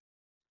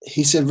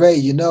he said, Ray,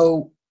 he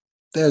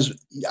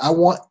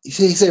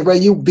said, Ray,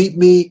 you beat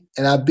me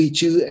and I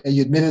beat you, and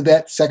you admitted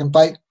that second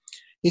fight.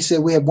 He said,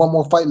 we have one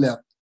more fight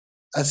left.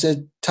 I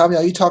said, Tommy,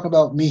 are you talking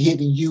about me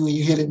hitting you and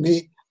you hitting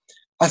me?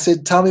 I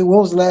said, Tommy, when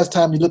was the last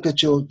time you looked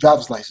at your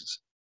driver's license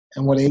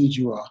and what age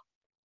you are?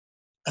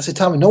 I said,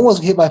 Tommy, no one's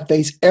going to hit my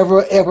face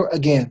ever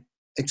again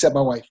except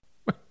my wife.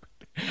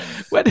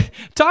 When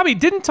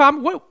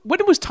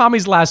was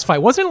Tommy's last fight?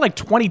 Wasn't it like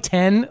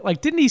 2010?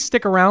 Like, didn't he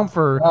stick around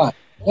for?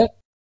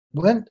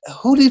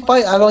 Who did he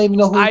fight? I don't even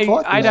know who he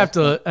fought. I'd have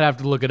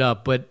to look it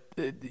up, but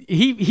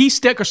he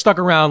stuck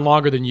around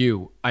longer than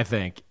you. I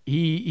think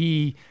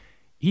he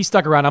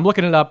stuck around. I'm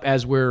looking it up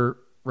as we're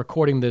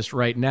recording this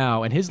right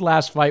now, and his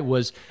last fight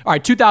was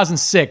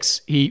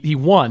 2006. He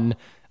won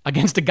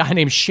against a guy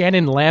named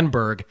Shannon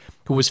Landberg,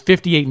 who was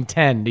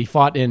 58-10. He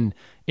fought in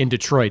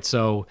Detroit,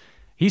 so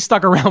he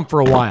stuck around for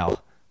a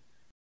while.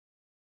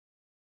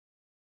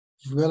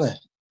 Really?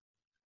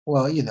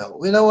 Well, you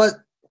know what?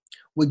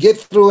 We get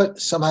through it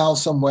somehow,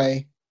 some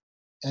way,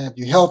 and if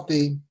you're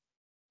healthy,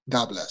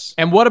 God bless.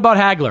 And what about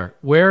Hagler?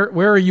 Where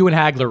are you and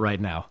Hagler right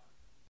now?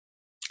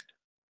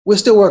 We're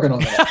still working on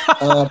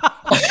that.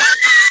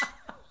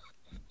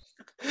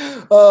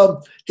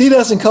 He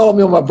doesn't call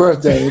me on my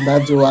birthday,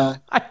 not do I.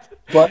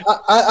 But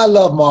I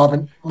love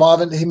Marvin.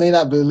 Marvin, he may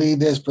not believe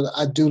this, but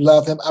I do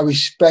love him. I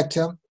respect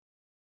him,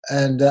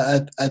 and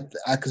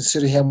I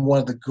consider him one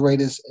of the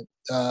greatest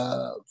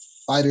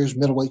fighters,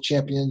 middleweight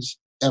champions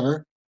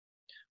ever.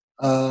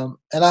 And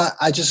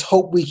I just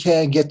hope we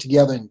can get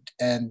together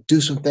and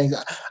do some things.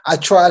 I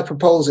tried to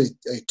propose a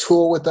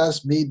tour with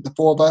us, the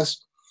four of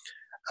us,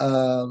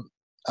 a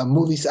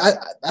movie.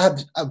 I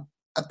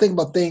think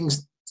about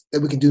things that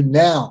we can do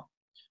now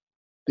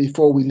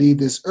before we leave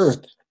this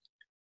earth.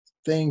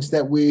 Things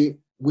that we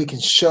can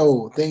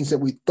show, things that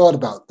we thought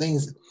about,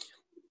 things.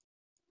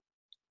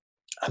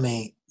 I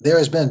mean, there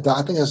has been,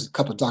 I think there's a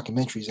couple of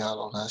documentaries out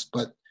on us,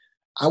 but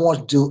I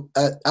want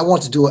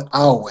to do it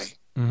our way.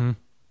 Mm-hmm.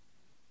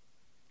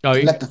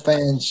 Let the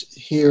fans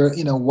hear,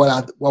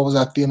 what was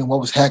I feeling, what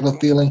was Hagler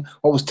feeling,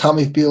 what was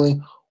Tommy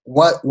feeling,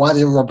 why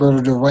did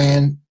Roberto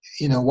Duran,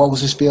 what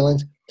was his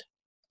feelings?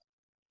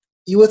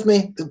 You with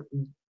me?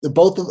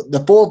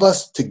 The four of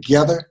us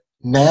together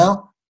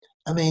now.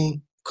 I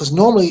mean, because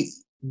normally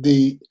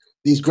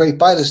these great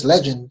fighters,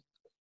 legend,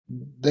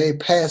 they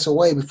pass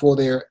away before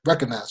they're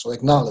recognized or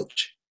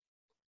acknowledged.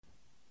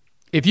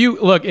 If you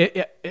look,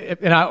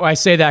 and I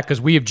say that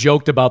because we have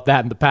joked about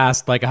that in the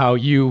past, like how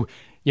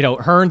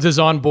Hearns is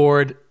on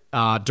board,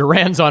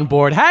 Duran's on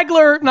board.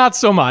 Hagler, not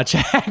so much.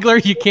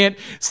 Hagler, you can't,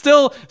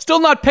 still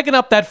not picking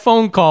up that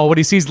phone call when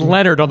he sees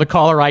Leonard on the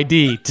caller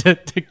ID to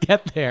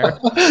get there.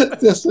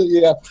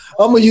 Yeah,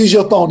 I'm gonna use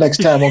your phone next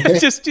time, okay?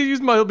 Just use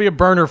it'll be a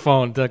burner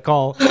phone to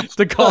call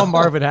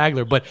Marvin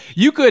Hagler. But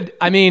you could,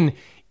 I mean,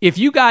 if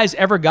you guys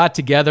ever got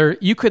together,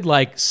 you could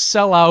like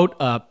sell out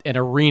an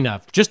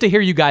arena just to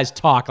hear you guys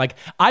talk. Like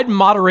I'd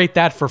moderate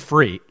that for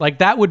free. Like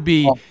that would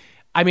be.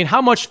 I mean,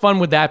 how much fun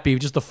would that be?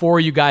 Just the four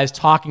of you guys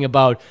talking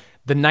about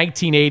the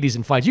 1980s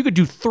and fights. You could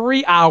do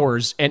 3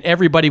 hours and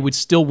everybody would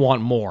still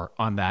want more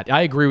on that.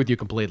 I agree with you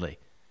completely.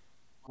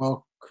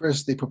 Well,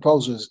 Chris, the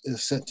proposal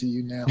is sent to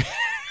you now.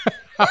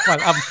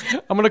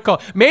 I'm going to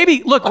call.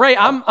 Maybe, look, Ray,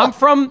 I'm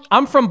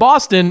from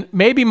Boston.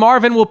 Maybe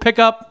Marvin will pick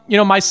up,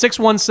 my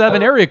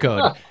 617 area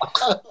code.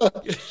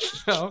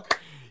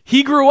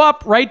 He grew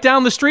up right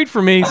down the street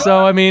from me.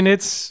 So, I mean,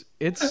 did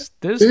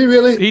he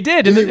really? He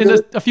did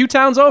in a few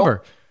towns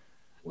over.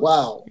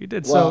 Wow. You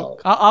did. Wow. So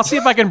I'll see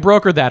if I can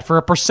broker that for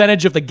a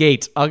percentage of the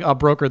gate. I'll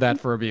broker that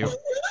for you.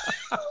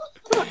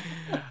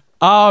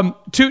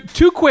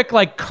 Two quick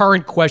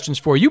current questions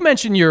for you. You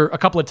mentioned a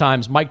couple of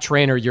times Mike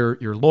Trainer,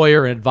 your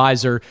lawyer and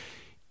advisor.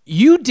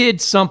 You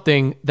did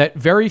something that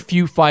very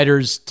few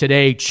fighters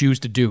today choose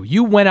to do.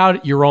 You went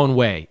out your own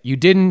way. You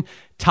didn't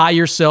tie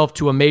yourself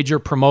to a major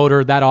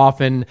promoter that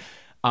often.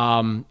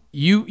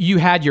 You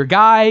had your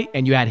guy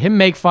and you had him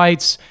make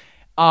fights.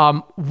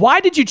 Why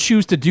did you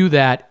choose to do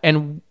that,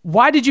 and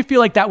why did you feel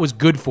like that was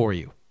good for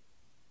you?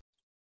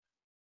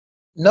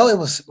 No, it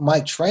was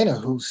Mike Trainer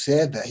who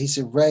said that. He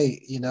said,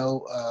 Ray,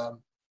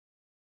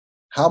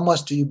 how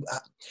much do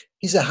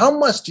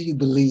you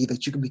believe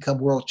that you can become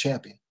world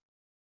champion?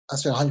 I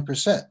said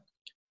 100%.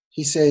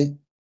 He said,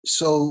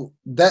 so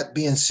that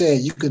being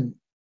said, you can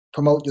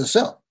promote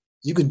yourself.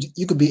 You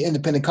could be an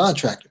independent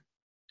contractor.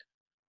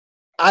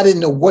 I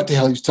didn't know what the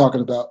hell he was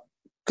talking about.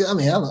 I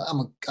mean,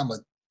 I'm a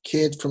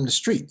kid from the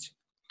streets,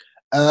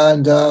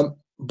 and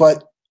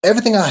but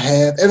everything I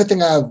have,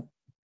 everything I've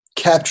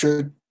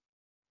captured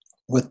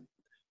with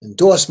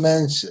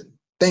endorsements and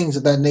things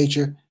of that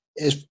nature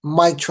is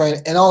Mike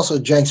Trainer and also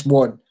Jenks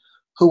Morton,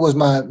 who was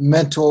my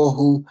mentor.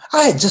 Who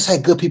I had just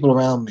had good people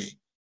around me.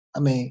 I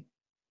mean,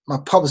 my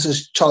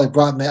publicist Charlie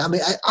Broadman. I mean,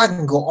 I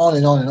can go on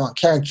and on and on.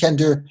 Karen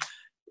Kender,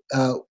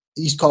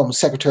 used to call them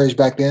secretaries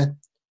back then.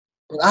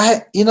 But I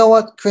had, you know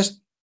what, Chris?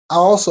 I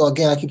also,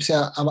 again, I keep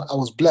saying I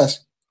was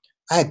blessed.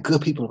 I had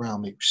good people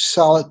around me,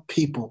 solid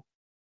people,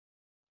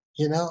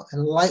 and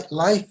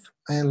life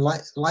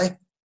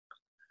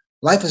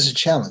is a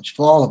challenge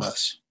for all of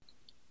us.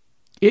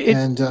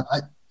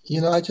 I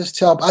just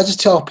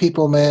tell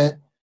people, man,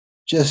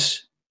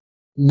 just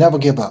never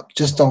give up.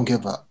 Just don't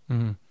give up.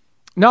 Mm-hmm.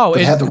 No,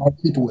 have the right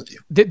people with you.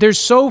 There's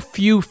so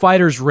few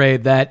fighters, Ray,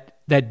 that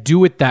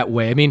do it that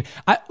way. I mean,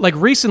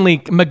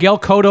 recently, Miguel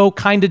Cotto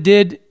kind of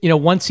did.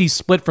 Once he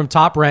split from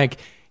Top Rank,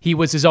 he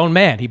was his own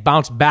man. He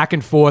bounced back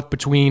and forth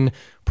between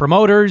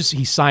promoters.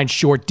 He signed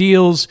short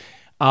deals,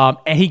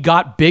 and he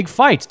got big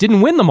fights.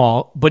 Didn't win them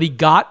all, but he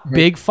got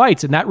big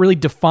fights, and that really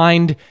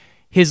defined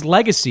his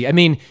legacy. I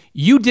mean,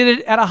 you did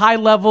it at a high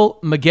level.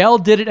 Miguel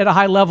did it at a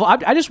high level.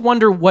 I just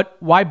wonder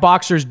why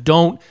boxers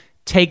don't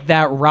take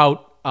that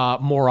route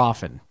more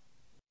often.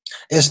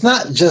 It's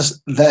not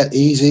just that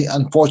easy,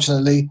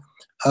 unfortunately.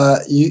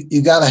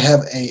 You got to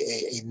have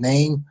a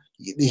name.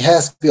 It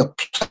has to be a.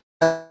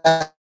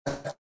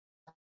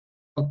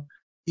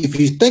 If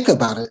you think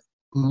about it,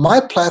 my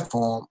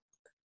platform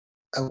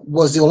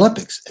was the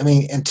Olympics. I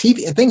mean, and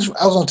TV and things.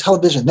 I was on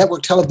television,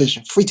 network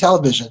television, free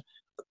television,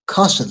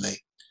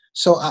 constantly.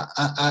 So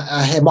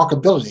I had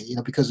marketability,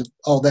 because of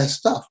all that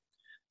stuff.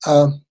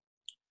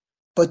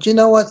 But you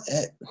know what?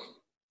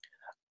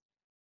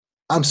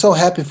 I'm so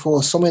happy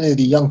for so many of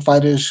the young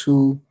fighters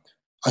who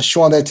are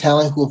showing their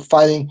talent, who are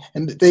fighting,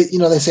 and they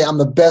say I'm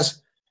the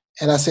best,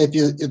 and I say if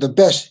you're the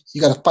best,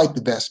 you got to fight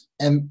the best,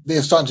 and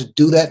they're starting to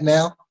do that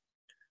now.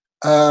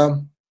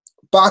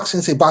 Boxing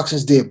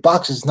is dead.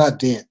 Boxing is not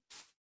dead,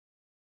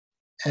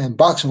 and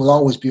boxing will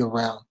always be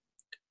around.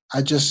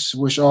 I just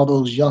wish all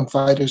those young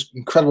fighters,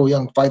 incredible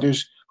young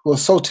fighters who are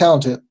so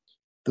talented,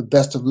 the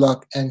best of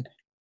luck, and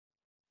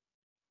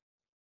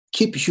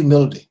keep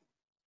humility.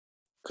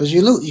 Because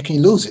you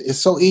can lose it. It's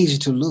so easy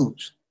to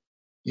lose.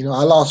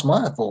 I lost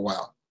mine for a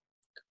while.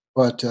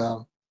 But,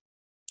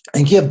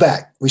 and give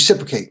back,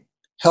 reciprocate,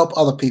 help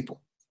other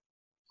people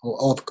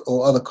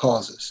or other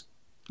causes.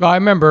 Well, I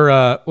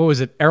remember, what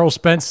was it? Errol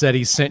Spence said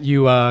he sent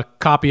you a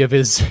copy of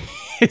his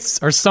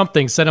or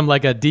something, sent him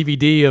like a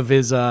DVD of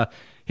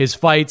his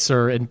fights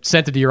and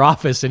sent it to your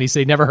office, and he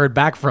said he never heard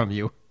back from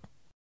you.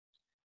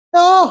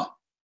 No.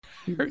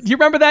 You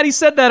remember that? He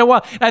said that a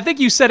while. And I think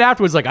you said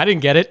afterwards, like, I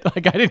didn't get it.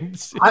 Like, I didn't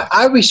see it.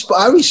 I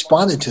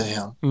responded to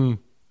him.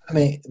 I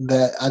mean,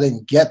 that I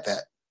didn't get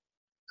that.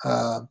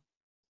 All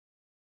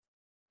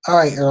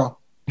right,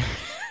 Errol.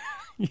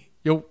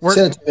 You'll work.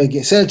 Send it to me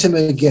again. Send it to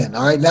me again.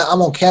 All right. Now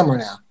I'm on camera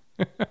now.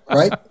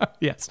 Right?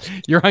 Yes.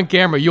 You're on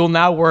camera. You'll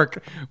now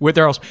work with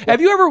Errol. Have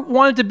you ever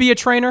wanted to be a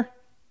trainer?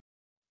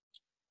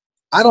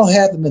 I don't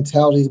have the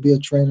mentality to be a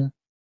trainer.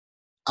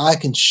 I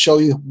can show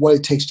you what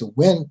it takes to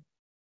win,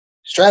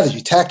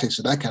 strategy, tactics,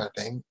 and that kind of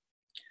thing.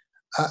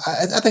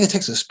 I think it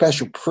takes a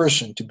special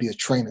person to be a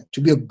trainer,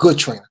 to be a good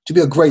trainer, to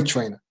be a great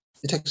trainer.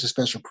 It takes a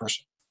special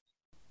person.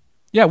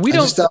 Yeah, I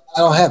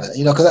don't have it,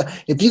 because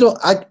if you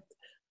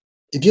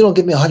don't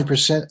give me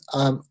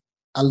 100%,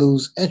 I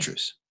lose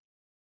interest.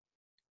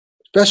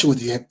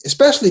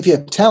 Especially if you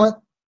have talent.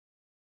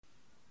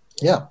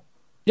 Yeah.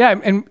 Yeah,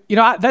 and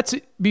that's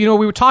we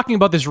were talking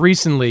about this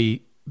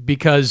recently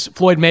because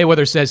Floyd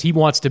Mayweather says he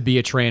wants to be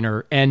a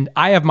trainer, and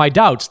I have my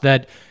doubts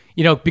that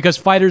because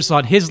fighters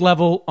on his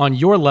level, on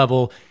your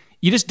level,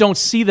 you just don't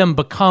see them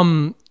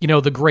become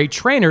the great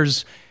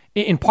trainers.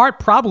 In part,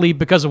 probably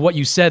because of what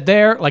you said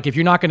there. Like, if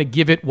you're not going to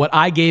give it what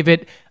I gave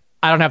it,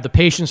 I don't have the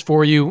patience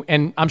for you.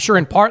 And I'm sure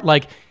in part,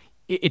 like,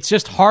 it's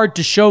just hard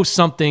to show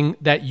something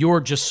that you're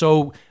just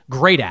so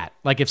great at.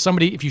 Like,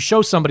 if you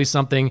show somebody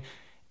something,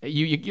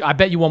 I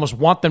bet you almost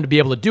want them to be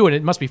able to do it.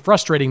 It must be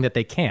frustrating that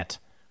they can't.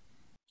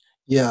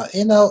 Yeah,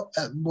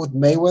 with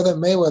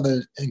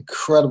Mayweather,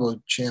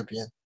 incredible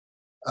champion,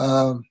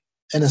 and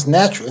it's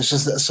natural. It's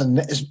just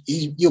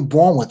you're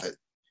born with it.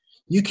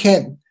 You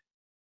can't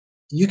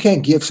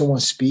give someone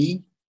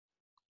speed,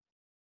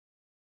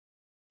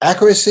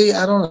 accuracy.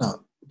 I don't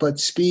know, but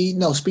speed.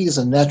 No, speed is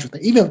a natural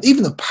thing.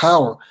 Even the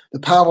power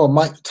of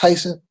Mike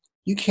Tyson.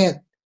 You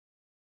can't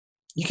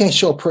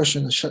show a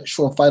person,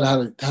 show a fighter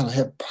how to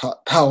have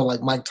power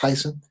like Mike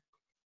Tyson.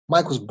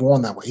 Mike was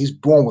born that way. He's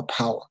born with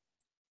power.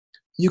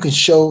 You can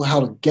show how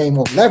to gain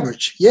more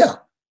leverage, yeah,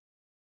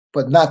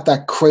 but not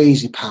that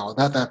crazy power,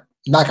 not that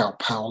knockout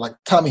power like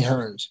Tommy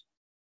Hearns,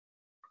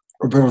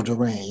 Roberto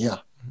Duran, yeah.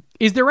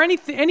 Is there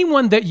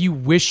anyone that you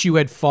wish you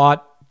had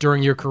fought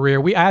during your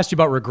career? I asked you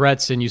about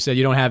regrets, and you said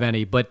you don't have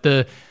any. But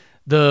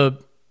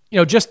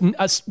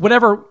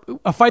whatever,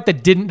 a fight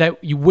that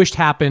you wished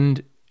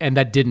happened and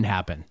that didn't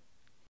happen.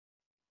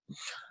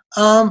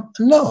 No,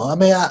 I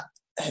mean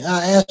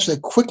I answer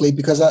it quickly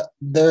because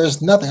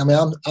there's nothing. I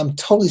mean I'm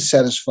totally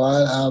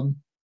satisfied. I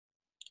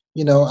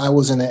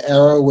was in an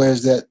era where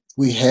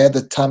we had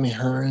the Tommy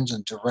Hearns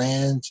and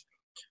Durans,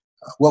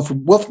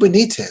 Wilfred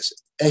Benitez.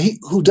 And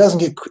who doesn't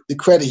get the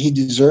credit he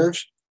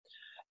deserves,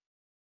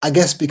 I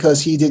guess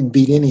because he didn't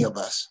beat any of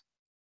us.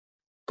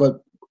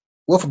 But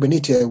Wilfred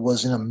Benitez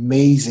was an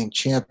amazing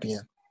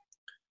champion.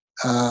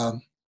 But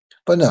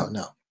no.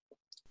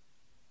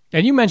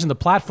 And you mentioned the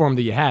platform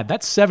that you had.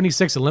 That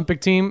 76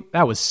 Olympic team,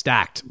 that was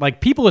stacked. Like,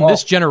 people in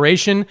this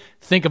generation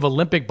think of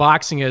Olympic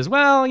boxing as,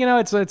 well,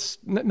 it's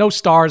no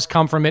stars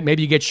come from it.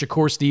 Maybe you get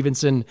Shakur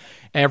Stevenson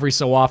every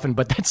so often.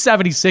 But that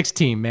 76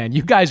 team, man,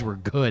 you guys were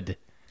good.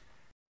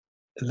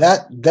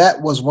 That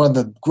was one of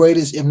the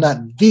greatest, if not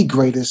the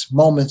greatest,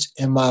 moments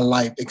in my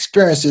life,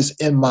 experiences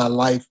in my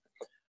life,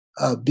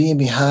 being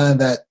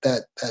behind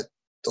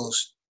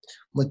those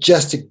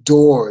majestic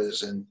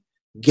doors and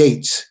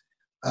gates.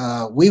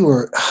 We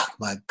were, oh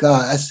my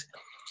God,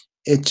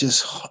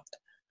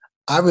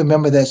 I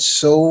remember that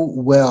so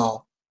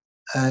well.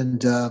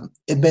 And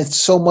it meant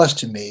so much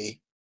to me.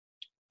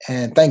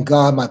 And thank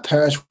God my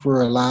parents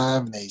were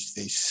alive. And they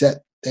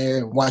sat there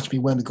and watched me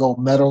win the gold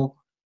medal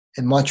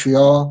in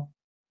Montreal.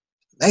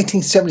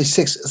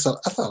 1976,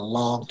 that's a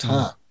long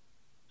time.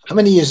 How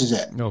many years is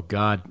that? Oh,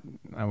 God.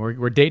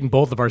 We're dating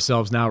both of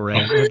ourselves now, Ray.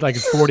 It's like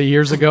 40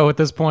 years ago at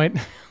this point.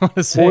 I want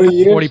to say 40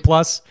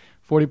 years?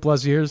 40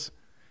 plus years.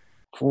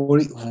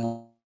 40.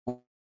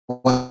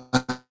 Wow.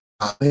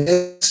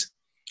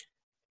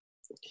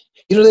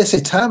 You know, they say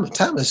time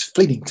is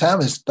fleeting.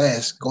 Time is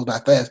fast, goes by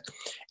fast.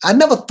 I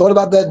never thought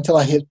about that until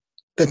I hit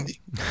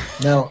 50.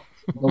 Now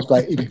it goes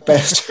by even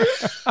faster.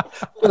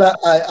 But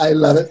I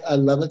love it. I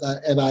love it.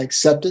 And I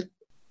accept it.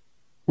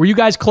 Were you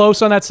guys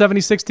close on that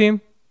 76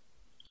 team?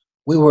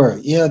 We were.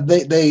 You know,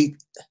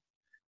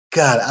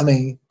 God, I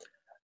mean,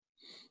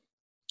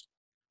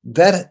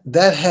 that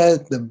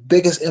had the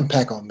biggest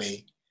impact on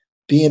me,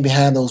 being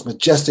behind those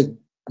majestic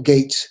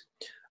gates,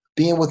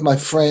 being with my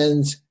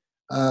friends,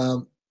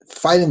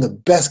 fighting the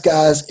best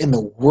guys in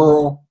the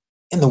world,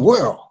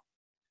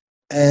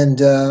 and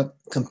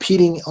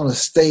competing on a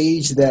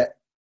stage that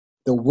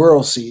the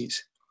world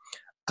sees.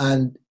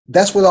 And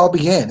that's where it all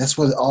began. That's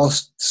where it all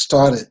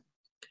started.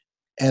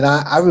 And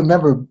I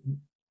remember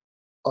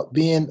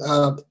being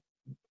on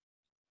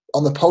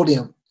the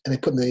podium, and they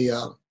put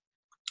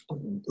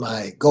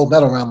my gold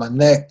medal around my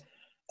neck,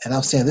 and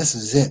I'm saying, this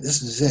is it.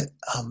 This is it.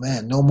 Oh,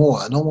 man, no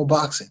more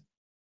boxing.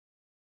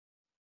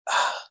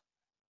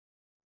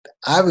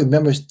 I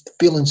remember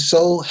feeling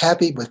so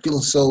happy, but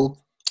feeling so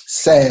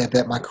sad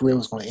that my career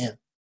was going to end.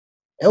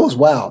 It was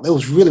wild. It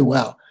was really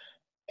wild.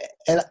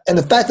 And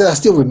the fact that I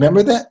still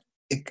remember that,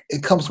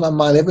 it comes to my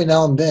mind every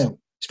now and then,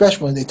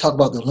 especially when they talk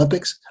about the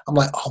Olympics. I'm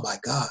like, oh, my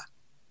God.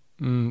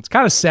 It's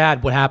kind of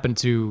sad what happened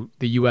to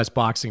the U.S.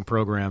 boxing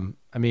program.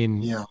 I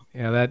mean,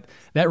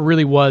 that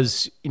really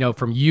was,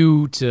 from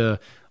you to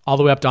all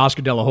the way up to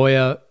Oscar De La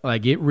Hoya,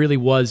 like it really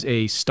was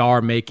a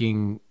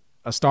star-making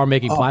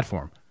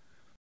platform.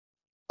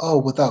 Oh,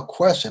 without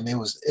question. I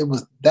mean,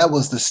 that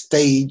was the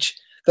stage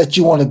that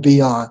you want to be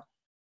on.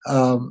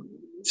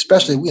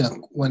 Especially,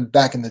 when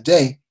back in the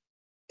day,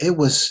 it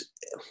was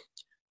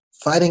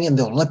fighting in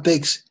the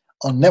Olympics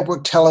on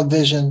network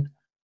television.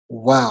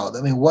 Wow.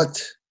 I mean,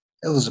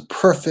 it was a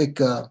perfect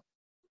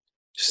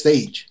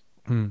stage.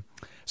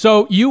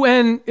 So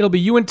it'll be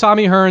you and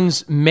Tommy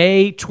Hearns,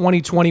 May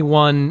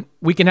 2021.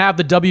 We can have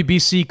the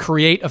WBC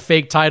create a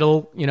fake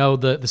title,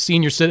 the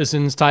senior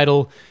citizens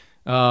title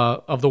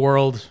of the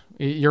world.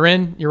 You're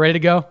in? You ready to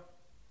go?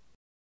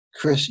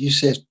 Chris, you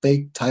said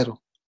fake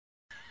title.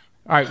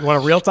 All right, you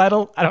want a real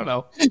title? I don't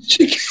know.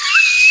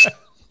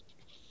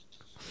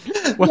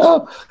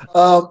 No,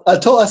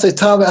 I said,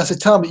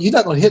 Tommy, you're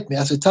not going to hit me.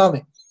 I said,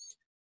 Tommy,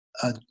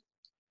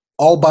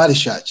 all body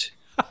shots.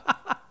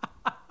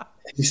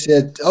 He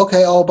said,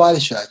 okay, all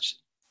body shots.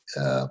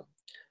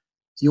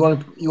 You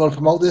want to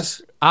promote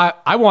this?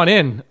 I want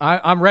in.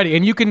 I'm ready.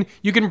 And you can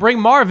bring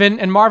Marvin,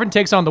 and Marvin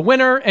takes on the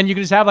winner, and you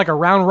can just have like a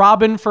round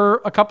robin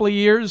for a couple of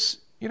years.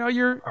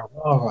 You're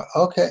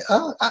okay.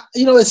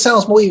 It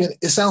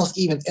sounds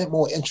even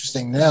more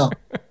interesting now,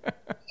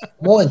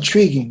 more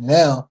intriguing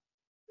now.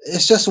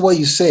 It's just the way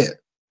you say it.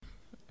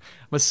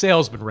 I'm a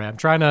salesman, Ray. I'm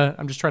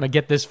just trying to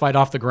get this fight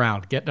off the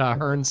ground. Get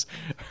Hearns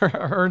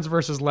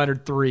versus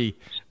Leonard 3,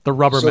 the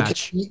rubber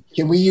match.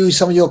 Can we use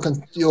some of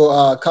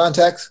your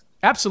contacts?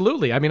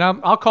 Absolutely. I mean,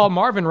 I'll call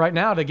Marvin right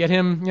now to get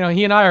him.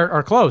 He and I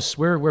are close.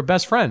 We're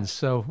best friends.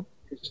 So,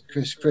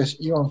 Chris,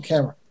 you're on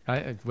camera.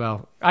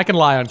 I can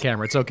lie on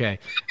camera. It's okay.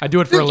 I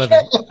do it for a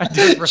living.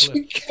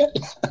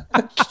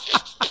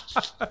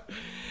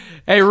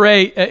 Hey,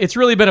 Ray, it's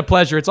really been a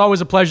pleasure. It's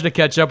always a pleasure to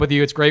catch up with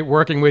you. It's great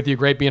working with you.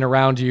 Great being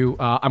around you.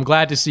 I'm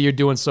glad to see you're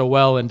doing so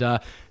well, and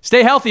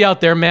stay healthy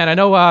out there, man. I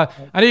know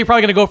you're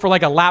probably going to go for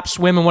like a lap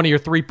swim in one of your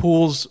 3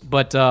 pools,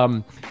 but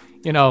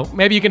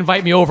maybe you can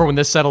invite me over when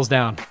this settles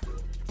down.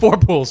 4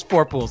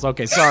 pools.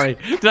 Okay, sorry.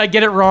 Did I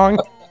get it wrong?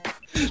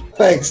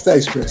 Thanks,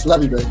 Chris.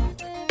 Love you, baby.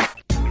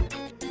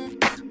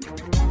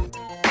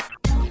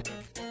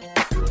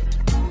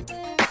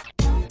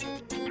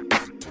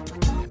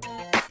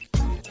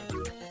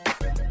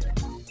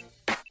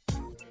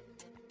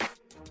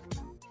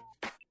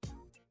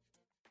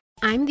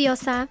 I'm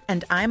Diosa.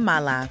 And I'm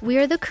Mala. We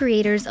are the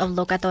creators of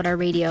Locatora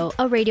Radio,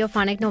 a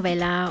radiophonic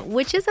novela,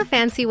 which is a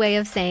fancy way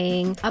of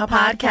saying a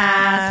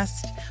podcast.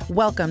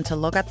 Welcome to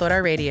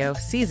Locatora Radio,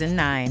 Season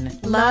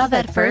 9. Love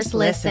at first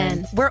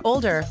listen. We're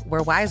older,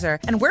 we're wiser,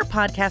 and we're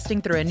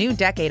podcasting through a new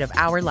decade of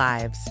our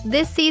lives.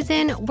 This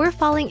season, we're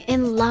falling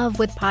in love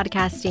with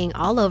podcasting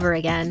all over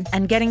again.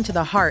 And getting to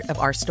the heart of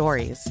our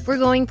stories. We're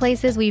going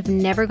places we've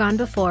never gone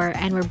before,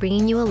 and we're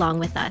bringing you along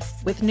with us.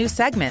 With new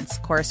segments,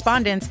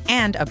 correspondence,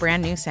 and a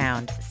brand new sound.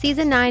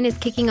 Season 9 is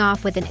kicking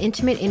off with an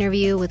intimate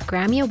interview with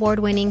Grammy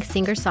Award-winning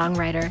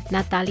singer-songwriter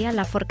Natalia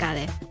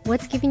Lafourcade.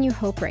 What's giving you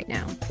hope right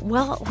now?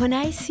 Well, when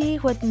I see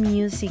what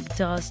music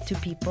does to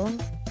people,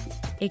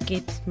 it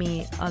gives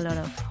me a lot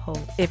of hope.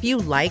 If you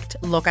liked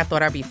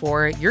Locatora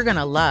before, you're going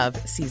to love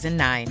Season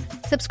 9.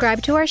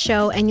 Subscribe to our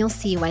show and you'll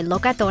see why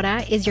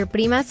Locatora is your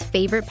prima's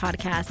favorite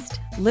podcast.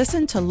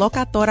 Listen to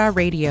Locatora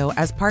Radio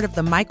as part of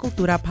the My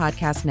Cultura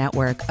Podcast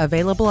Network,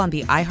 available on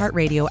the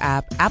iHeartRadio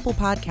app, Apple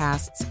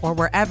Podcasts, or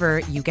wherever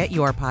you get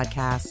your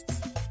podcasts.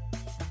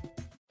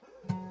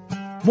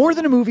 More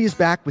Than a Movie is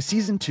back with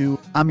Season 2.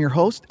 I'm your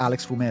host,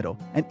 Alex Fumero,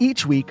 and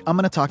each week I'm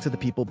going to talk to the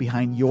people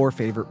behind your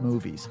favorite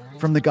movies.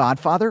 From The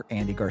Godfather,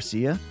 Andy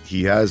Garcia.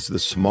 He has the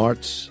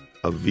smarts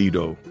of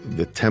Vito,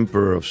 the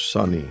temper of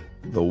Sonny,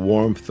 the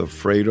warmth of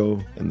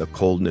Fredo, and the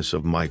coldness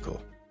of Michael.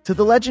 To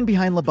the legend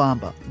behind La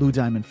Bamba, Lou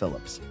Diamond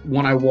Phillips.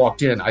 When I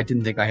walked in, I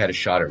didn't think I had a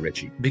shot at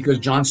Richie because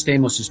John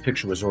Stamos'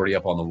 picture was already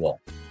up on the wall.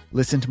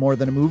 Listen to More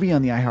Than a Movie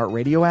on the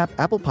iHeartRadio app,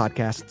 Apple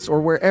Podcasts,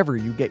 or wherever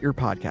you get your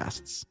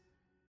podcasts.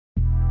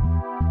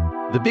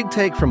 The Big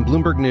Take from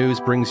Bloomberg News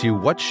brings you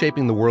what's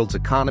shaping the world's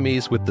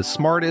economies with the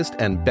smartest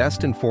and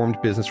best-informed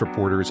business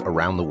reporters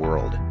around the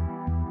world.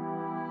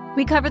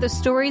 We cover the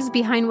stories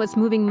behind what's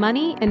moving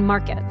money and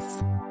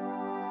markets,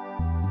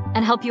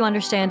 and help you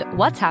understand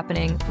what's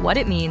happening, what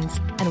it means,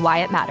 and why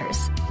it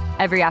matters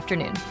every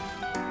afternoon.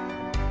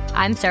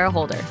 I'm Sarah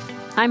Holder.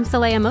 I'm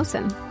Saleha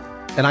Mohsen.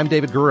 And I'm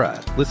David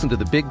Gura. Listen to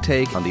The Big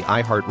Take on the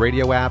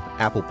iHeartRadio app,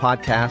 Apple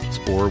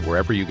Podcasts, or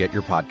wherever you get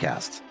your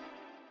podcasts.